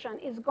function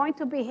is going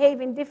to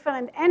behave in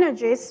different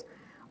energies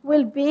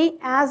will be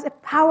as a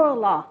power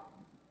law.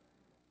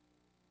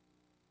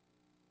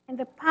 And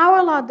the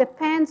power law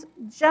depends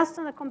just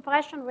on the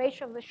compression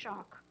ratio of the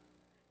shock.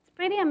 It's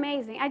pretty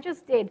amazing. I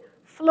just did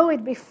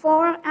fluid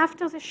before,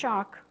 after the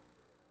shock.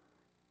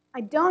 I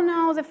don't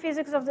know the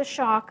physics of the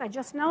shock. I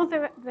just know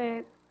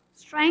the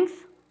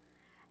strength.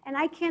 And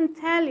I can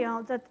tell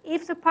you that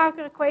if the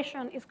Parker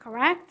equation is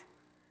correct,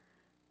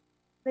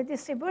 the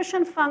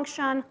distribution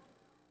function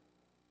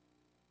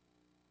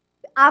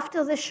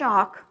after the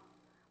shock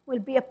will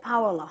be a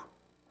power law.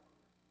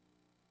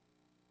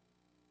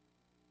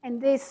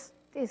 And this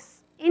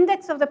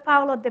index of the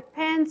power law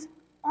depends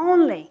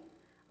only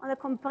on the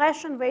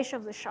compression ratio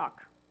of the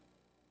shock.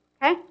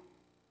 Okay?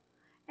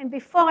 And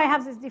before I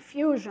have this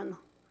diffusion,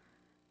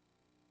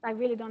 I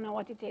really don't know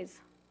what it is.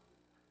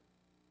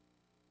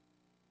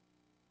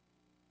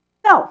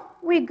 So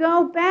we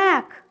go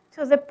back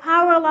to the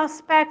power law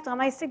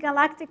spectrum. I see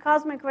galactic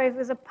cosmic rays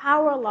with a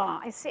power law.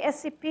 I see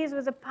SCPs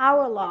with a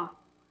power law.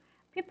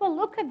 People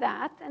look at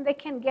that, and they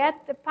can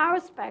get the power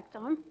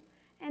spectrum,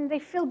 and they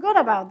feel good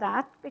about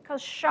that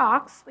because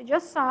shocks, we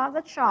just saw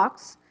that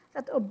shocks,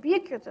 that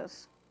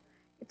ubiquitous.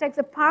 You take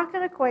the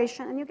Parker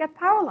equation, and you get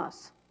power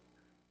loss.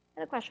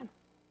 Any question?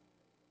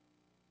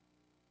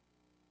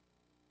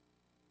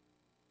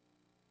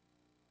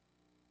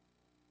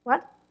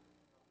 What?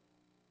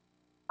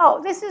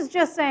 Oh, this is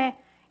just an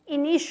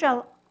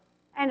initial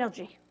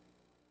energy.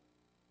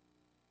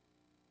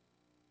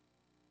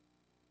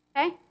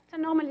 Okay? It's a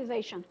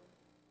normalization.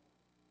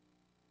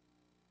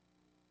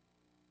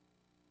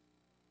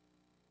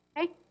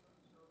 Okay?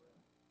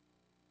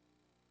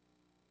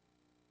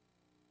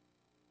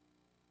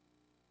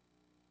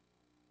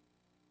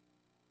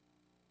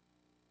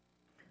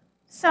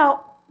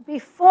 So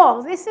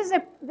before, this is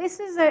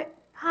a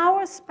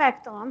power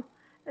spectrum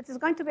that is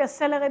going to be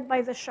accelerated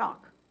by the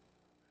shock.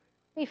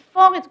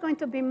 Before it's going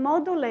to be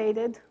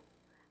modulated,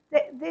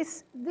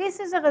 this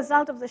is a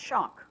result of the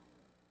shock.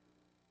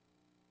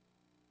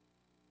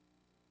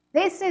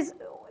 This is,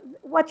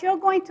 what you're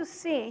going to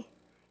see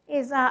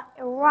is a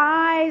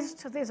rise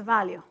to this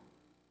value.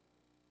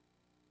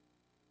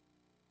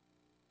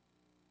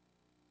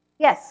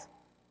 Yes?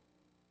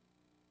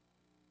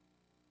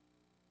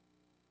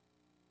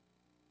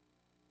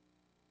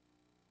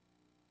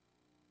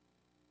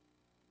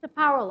 The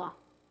power law.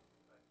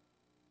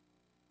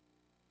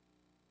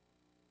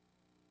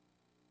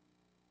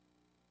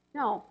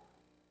 No.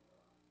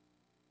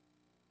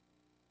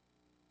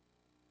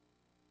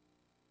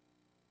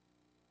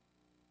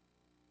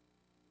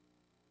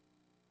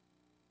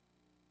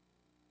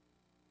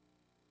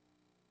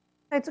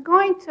 It's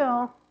going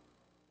to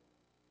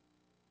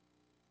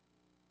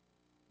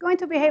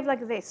behave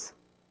like this.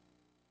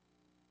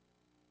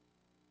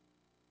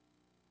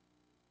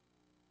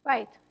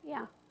 Right,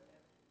 yeah.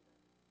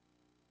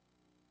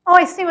 Oh,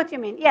 I see what you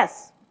mean.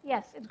 Yes,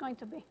 yes, it's going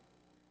to be.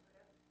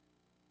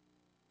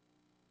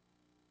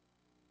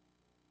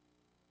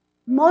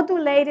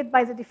 Modulated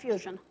by the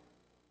diffusion.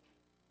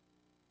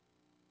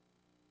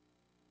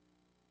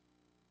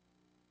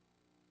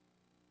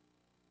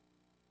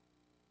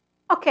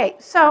 Okay,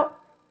 so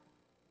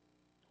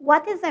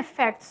what is the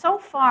effect? So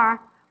far,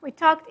 we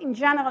talked in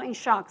general in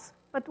shocks,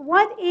 but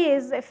what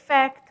is the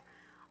effect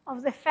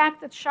of the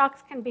fact that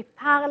shocks can be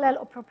parallel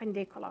or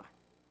perpendicular?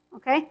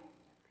 Okay?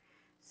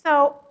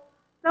 So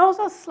those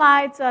are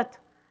slides that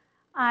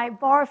I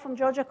borrowed from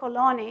Giorgio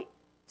Coloni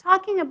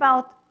talking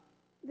about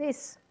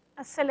this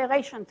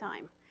acceleration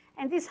time.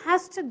 And this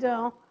has to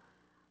do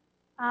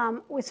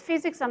with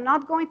physics I'm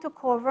not going to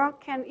cover.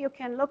 You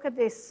can look at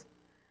this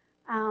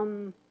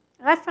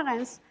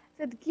reference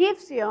that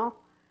gives you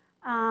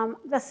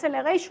the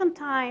acceleration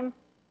time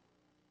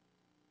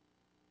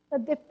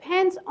that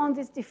depends on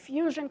this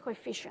diffusion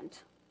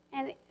coefficient.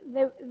 And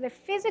the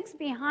physics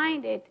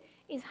behind it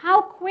is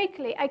how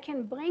quickly I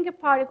can bring a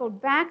particle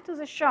back to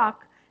the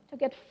shock to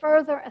get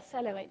further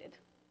accelerated.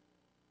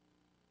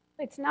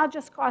 It's not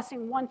just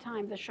crossing one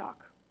time the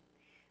shock.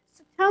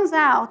 So it turns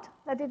out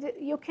that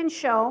you can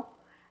show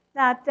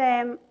that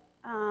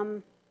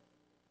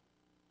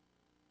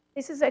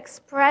this is an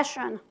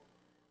expression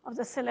of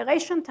the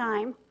acceleration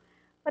time.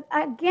 But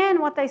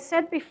again, what I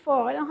said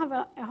before, I don't have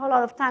a whole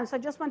lot of time, so I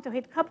just want to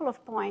hit a couple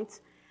of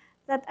points.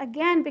 That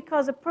again,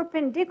 because the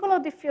perpendicular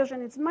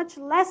diffusion is much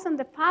less than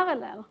the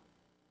parallel,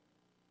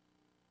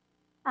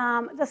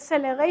 the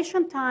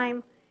acceleration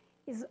time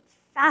is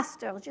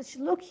faster. Just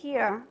look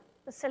here.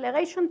 The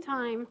acceleration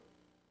time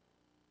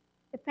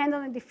depends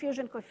on the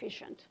diffusion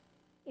coefficient.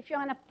 If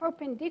you're in a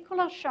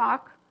perpendicular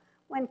shock,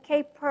 when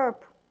K perp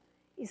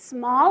is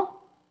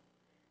small,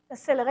 the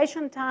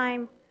acceleration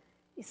time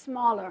is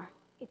smaller.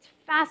 It's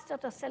faster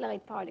to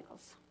accelerate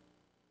particles.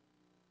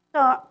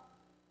 So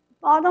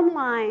bottom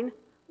line,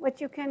 what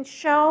you can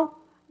show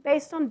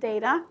based on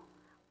data,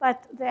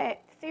 but the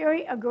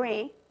theory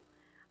agree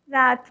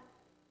that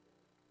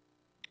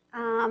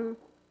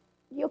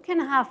you can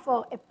have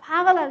for a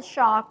parallel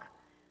shock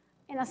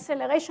an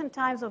acceleration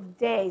times of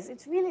days.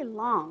 It's really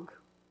long.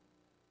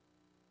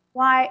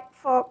 Why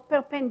for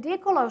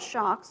perpendicular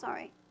shock,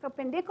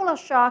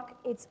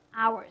 it's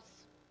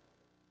hours.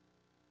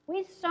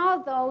 We saw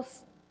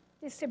those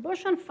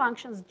distribution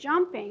functions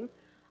jumping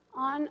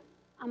on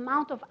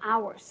amount of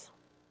hours.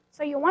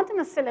 So you want an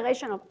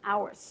acceleration of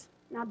hours,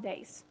 not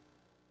days.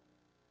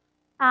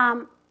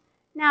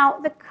 Now,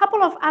 the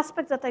couple of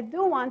aspects that I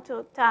do want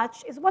to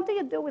touch is what do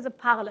you do with a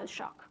parallel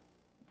shock?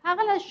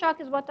 Parallel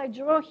shock is what I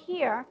drew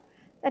here,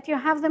 that you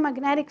have the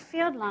magnetic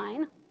field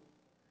line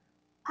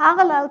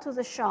parallel to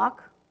the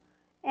shock,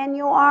 and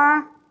you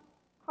are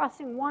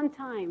crossing one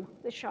time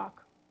the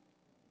shock.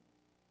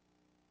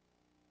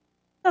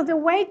 So the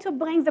way to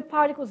bring the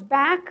particles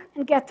back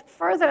and get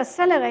further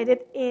accelerated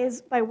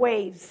is by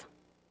waves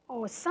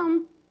or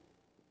some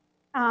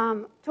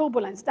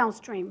turbulence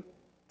downstream.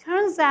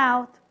 Turns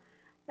out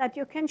that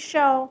you can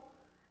show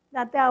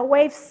that there are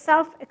waves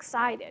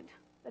self-excited,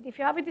 that if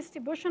you have a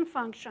distribution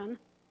function,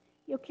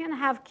 you can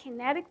have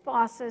kinetic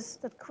processes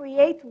that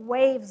create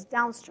waves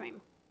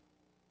downstream.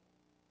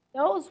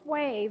 Those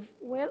waves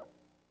will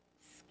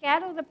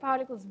scatter the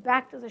particles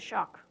back to the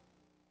shock.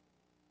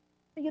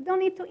 So you don't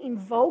need to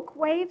invoke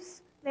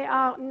waves. They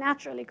are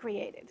naturally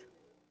created.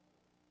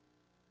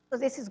 So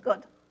this is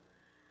good.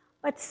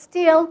 But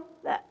still,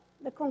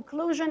 the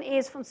conclusion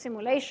is from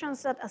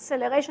simulations that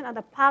acceleration at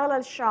a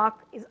parallel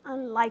shock is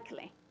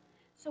unlikely.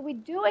 So we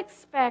do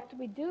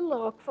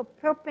look for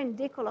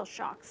perpendicular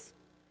shocks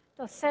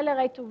to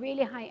accelerate to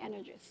really high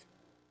energies,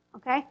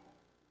 okay?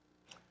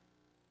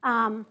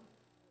 So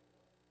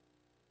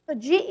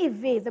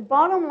GeV, the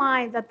bottom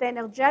line that the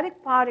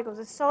energetic particles,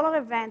 the solar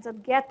events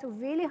that get to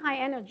really high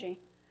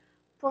energy,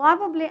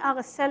 probably are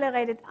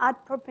accelerated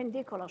at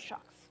perpendicular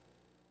shocks.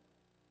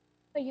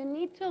 So you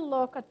need to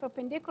look at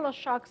perpendicular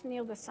shocks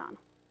near the sun.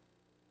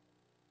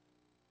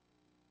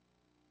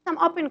 Some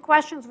open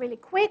questions really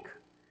quick.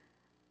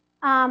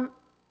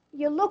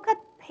 You look at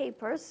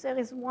papers. There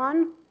is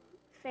one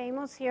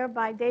famous here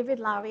by David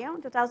Lario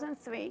in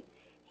 2003.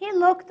 He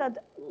looked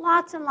at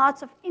lots and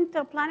lots of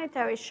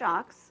interplanetary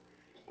shocks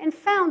and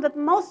found that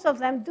most of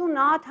them do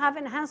not have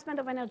enhancement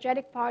of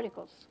energetic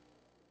particles.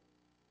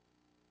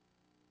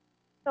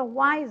 So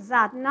why is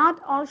that?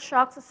 Not all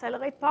shocks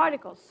accelerate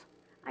particles.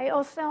 I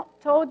also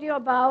told you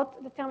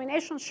about the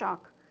termination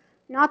shock.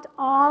 Not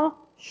all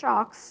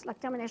shocks, like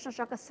termination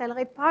shock,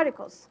 accelerate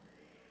particles.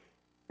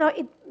 So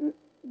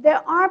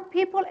there are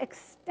people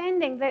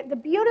extending. The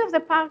beauty of the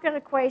Parker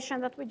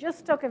equation that we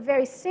just took a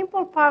very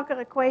simple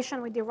Parker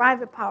equation, we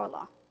derive a power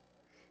law.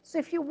 So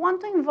if you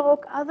want to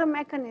invoke other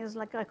mechanisms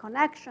like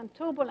reconnection,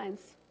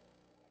 turbulence,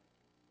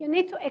 you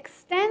need to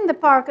extend the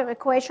Parker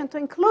equation to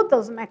include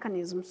those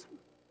mechanisms,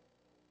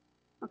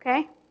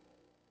 okay?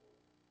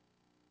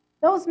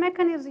 Those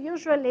mechanisms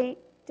usually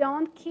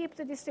don't keep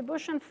the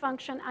distribution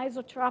function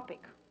isotropic.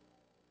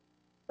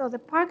 So the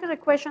Parker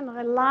equation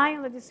relies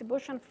on the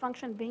distribution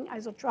function being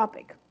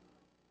isotropic.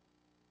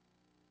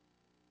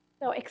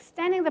 So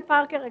extending the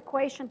Parker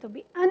equation to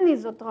be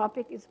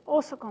anisotropic is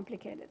also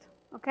complicated,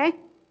 okay?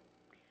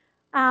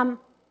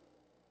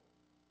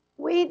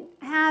 We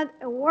had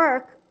a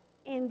work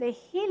in the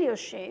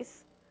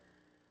Heliophysics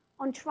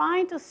on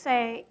trying to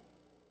say,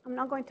 I'm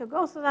not going to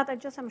go through that,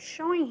 I'm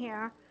showing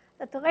here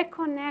that the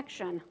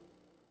reconnection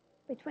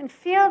between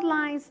field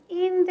lines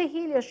in the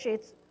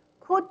Heliophysics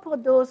could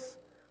produce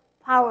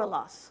power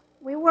loss.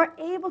 We were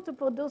able to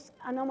produce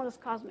anomalous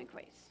cosmic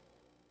rays.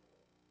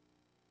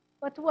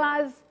 What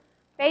was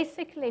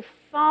basically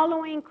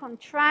following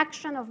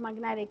contraction of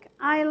magnetic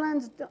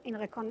islands in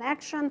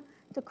reconnection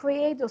to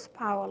create those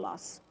power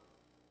loss.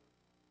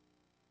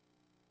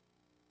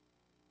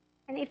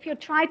 And if you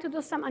try to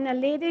do some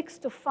analytics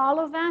to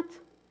follow that,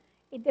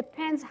 it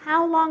depends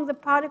how long the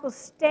particles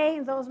stay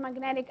in those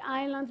magnetic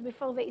islands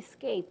before they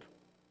escape.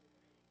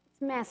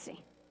 It's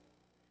messy.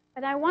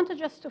 But I wanted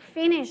just to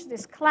finish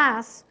this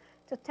class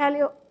to tell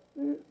you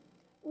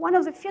one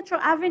of the future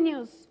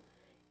avenues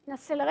in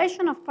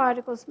acceleration of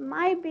particles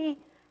might be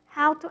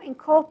how to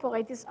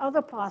incorporate these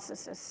other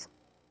processes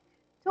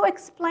to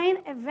explain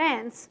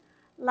events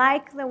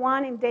like the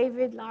one in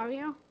David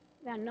Lario,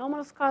 the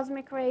anomalous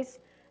cosmic rays,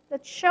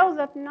 that show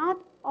that not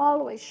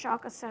always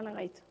shock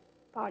accelerate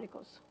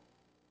particles.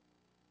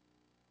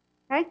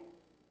 Okay?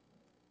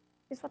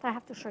 This is what I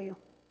have to show you.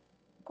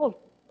 Cool.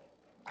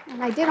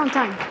 And I did on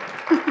time.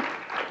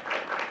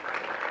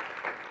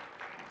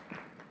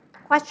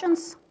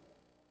 Questions?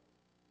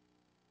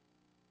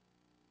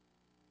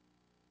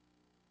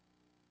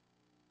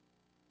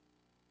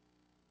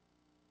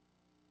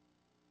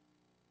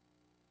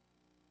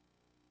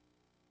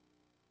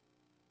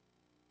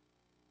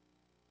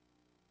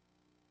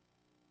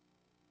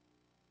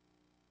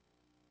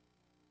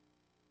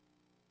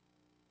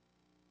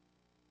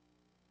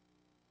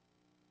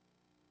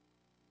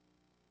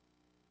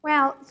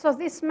 Well, so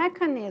this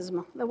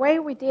mechanism, the way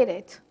we did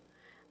it,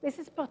 this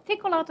is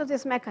particular to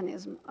this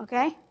mechanism,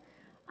 okay?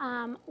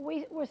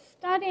 We were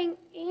studying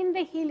in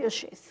the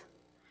Heliophysics.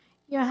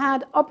 You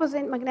had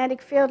opposite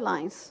magnetic field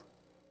lines.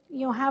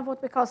 You have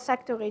what we call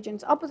sector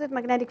regions, opposite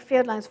magnetic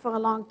field lines for a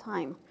long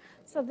time.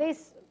 So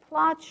these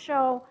plots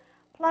show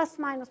plus,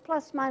 minus,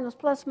 plus, minus,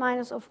 plus,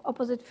 minus of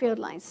opposite field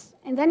lines.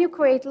 And then you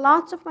create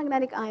lots of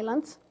magnetic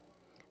islands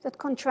that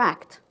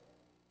contract.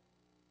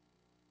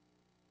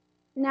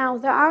 Now,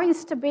 there are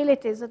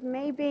instabilities that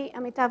maybe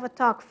Amitabh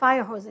talked,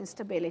 fire hose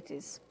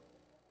instabilities,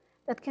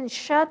 that can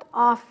shut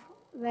off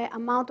the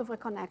amount of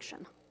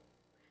reconnection.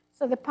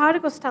 So the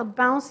particles start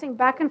bouncing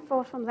back and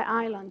forth from the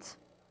islands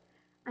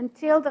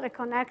until the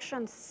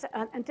reconnection,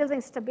 until the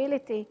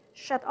instability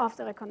shut off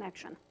the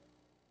reconnection.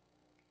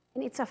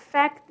 And it's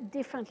affect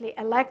differently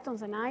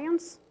electrons and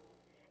ions,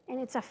 and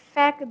it's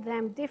affect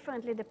them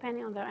differently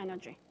depending on their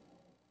energy.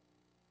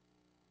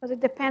 Because it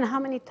depends how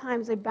many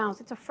times they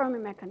bounce. It's a Fermi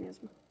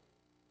mechanism.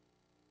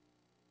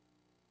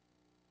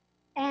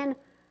 And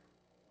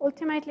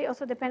ultimately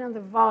also depend on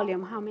the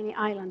volume, how many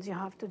islands you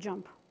have to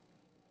jump.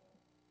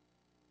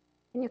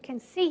 And you can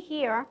see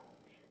here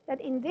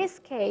that in this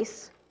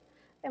case,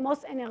 the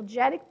most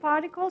energetic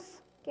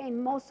particles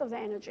gain most of the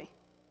energy.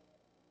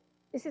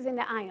 This is in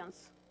the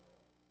ions.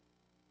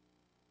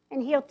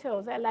 And here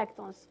too, the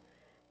electrons.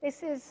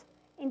 This is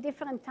in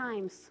different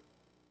times.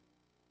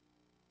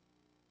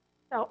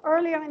 So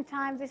earlier in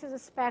time, this is a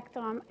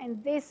spectrum,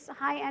 and this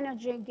high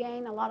energy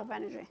gained a lot of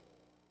energy.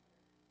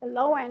 The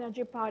low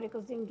energy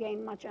particles didn't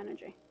gain much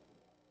energy.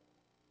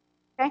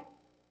 Okay?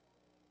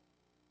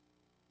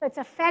 So it's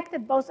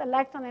affected both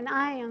electron and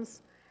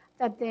ions,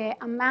 that the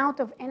amount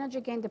of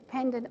energy gain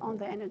depended on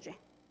the energy.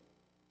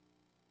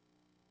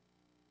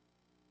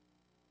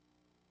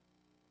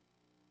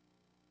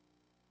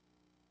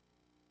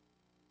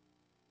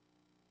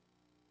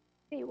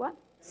 See what?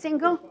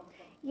 Single?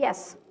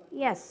 Yes,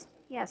 yes,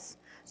 yes.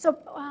 So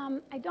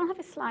I don't have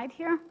a slide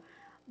here,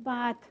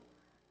 but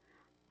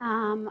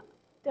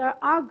there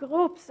are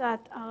groups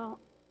that are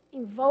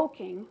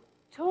invoking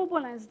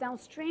turbulence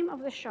downstream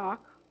of the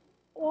shock,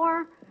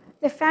 or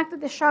the fact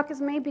that the shock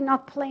is maybe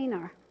not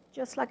planar,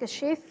 just like a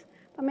sheath,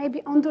 but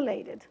maybe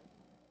undulated.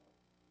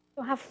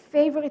 To have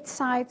favorite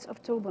sites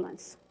of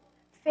turbulence,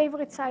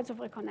 favorite sites of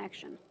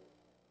reconnection.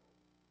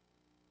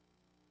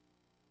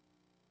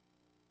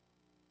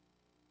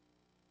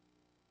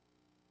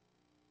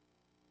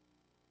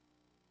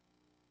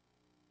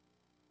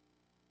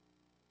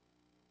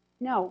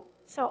 No.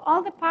 So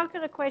all the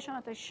Parker equation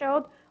that I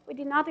showed, we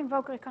did not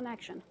invoke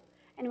reconnection.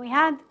 And we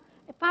had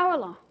a power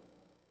law.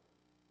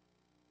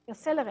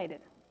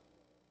 Accelerated.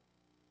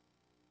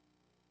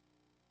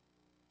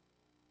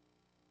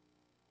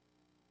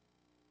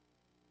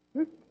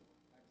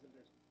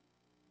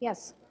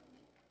 Yes.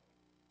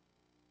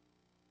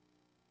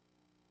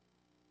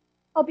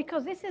 Oh,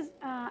 because this is,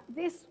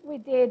 we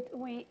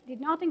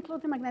did not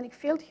include the magnetic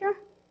field here.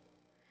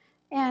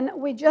 And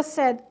we just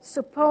said,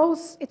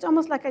 suppose, it's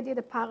almost like I did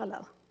a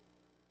parallel,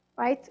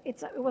 right?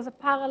 It was a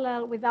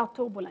parallel without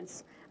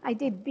turbulence. I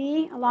did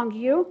B along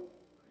U,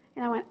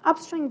 and I went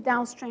upstream,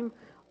 downstream,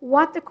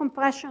 what the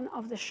compression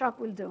of the shock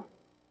will do.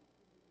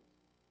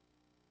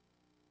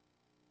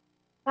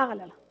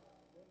 Parallel.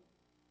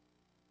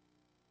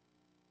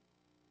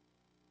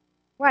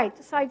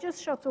 Right, so I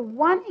just showed, so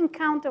one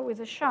encounter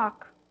with a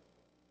shock,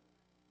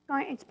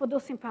 it's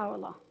producing power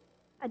law.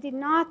 I did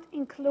not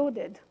include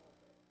it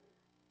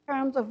in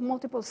terms of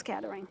multiple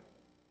scattering.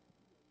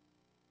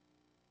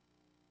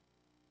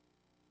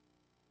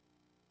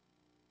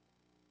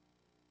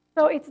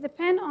 So it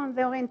depends on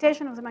the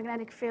orientation of the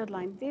magnetic field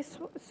line.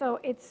 So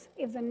it's,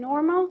 if the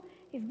normal,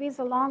 if B is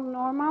a long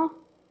normal,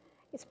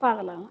 it's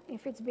parallel.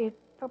 If it's B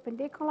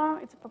perpendicular,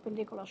 it's a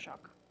perpendicular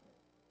shock.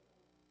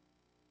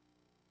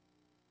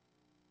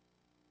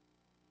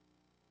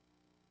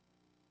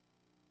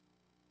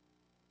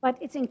 But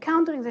it's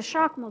encountering the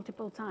shock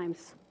multiple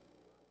times.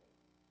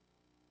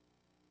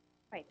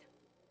 Right.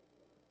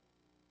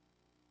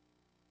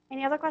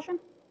 Any other question?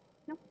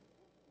 No?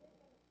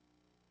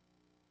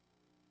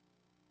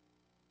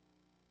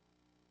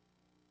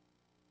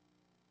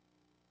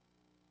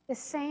 The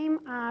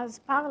same as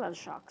parallel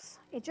shocks.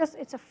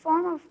 It's a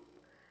form of,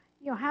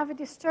 you have a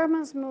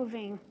disturbance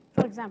moving,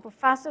 for example,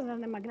 faster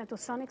than the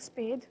magnetosonic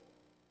speed,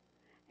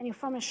 and you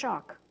form a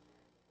shock.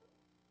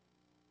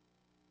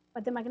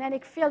 But the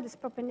magnetic field is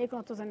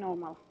perpendicular to the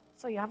normal.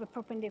 So you have a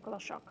perpendicular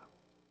shock.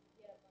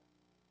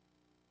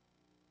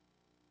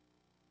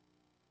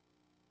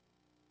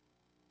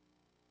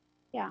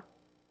 Yeah.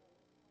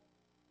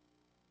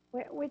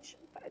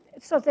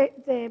 So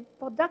the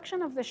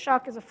production of the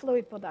shock is a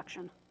fluid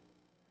production.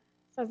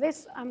 So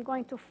this, I'm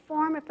going to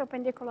form a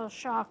perpendicular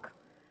shock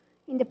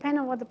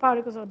independent of what the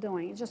particles are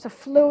doing. It's just a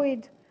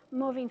fluid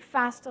moving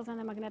faster than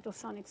the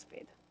magnetosonic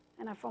speed.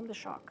 And I form the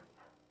shock.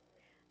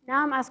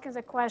 Now I'm asking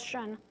the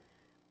question,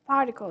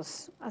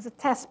 particles, as a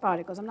test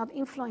particles, I'm not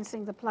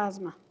influencing the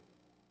plasma.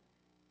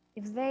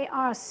 If they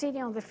are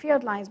sitting on the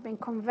field lines being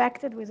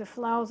convected with the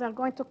flows, they're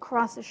going to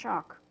cross the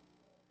shock.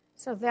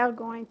 So they're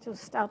going to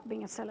start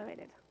being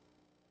accelerated.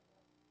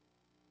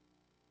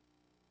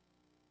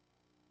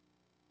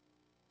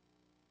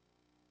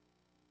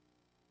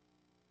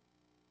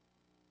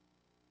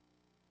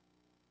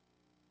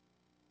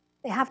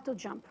 They have to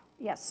jump,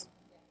 yes.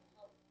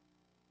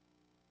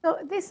 So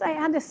this, I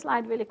had a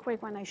slide really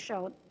quick when I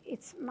showed.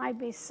 It might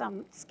be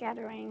some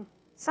scattering.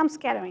 Some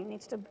scattering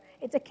needs to,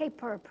 it's a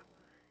K-perp.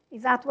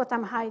 Is that what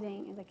I'm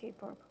hiding in the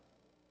K-perp?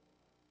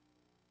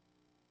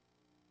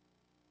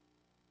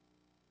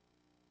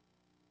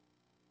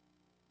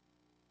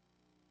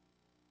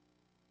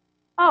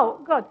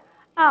 Oh, good.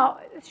 Oh,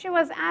 she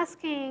was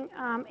asking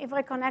if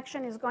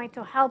reconnection is going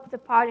to help the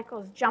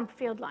particles jump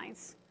field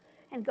lines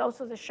and go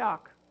through the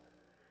shock.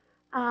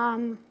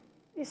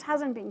 This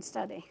hasn't been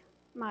studied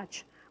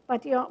much,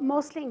 but you're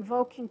mostly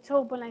invoking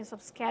turbulence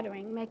of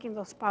scattering, making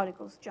those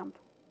particles jump.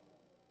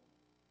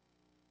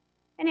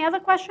 Any other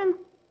question?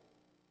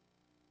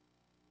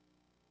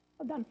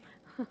 Well done.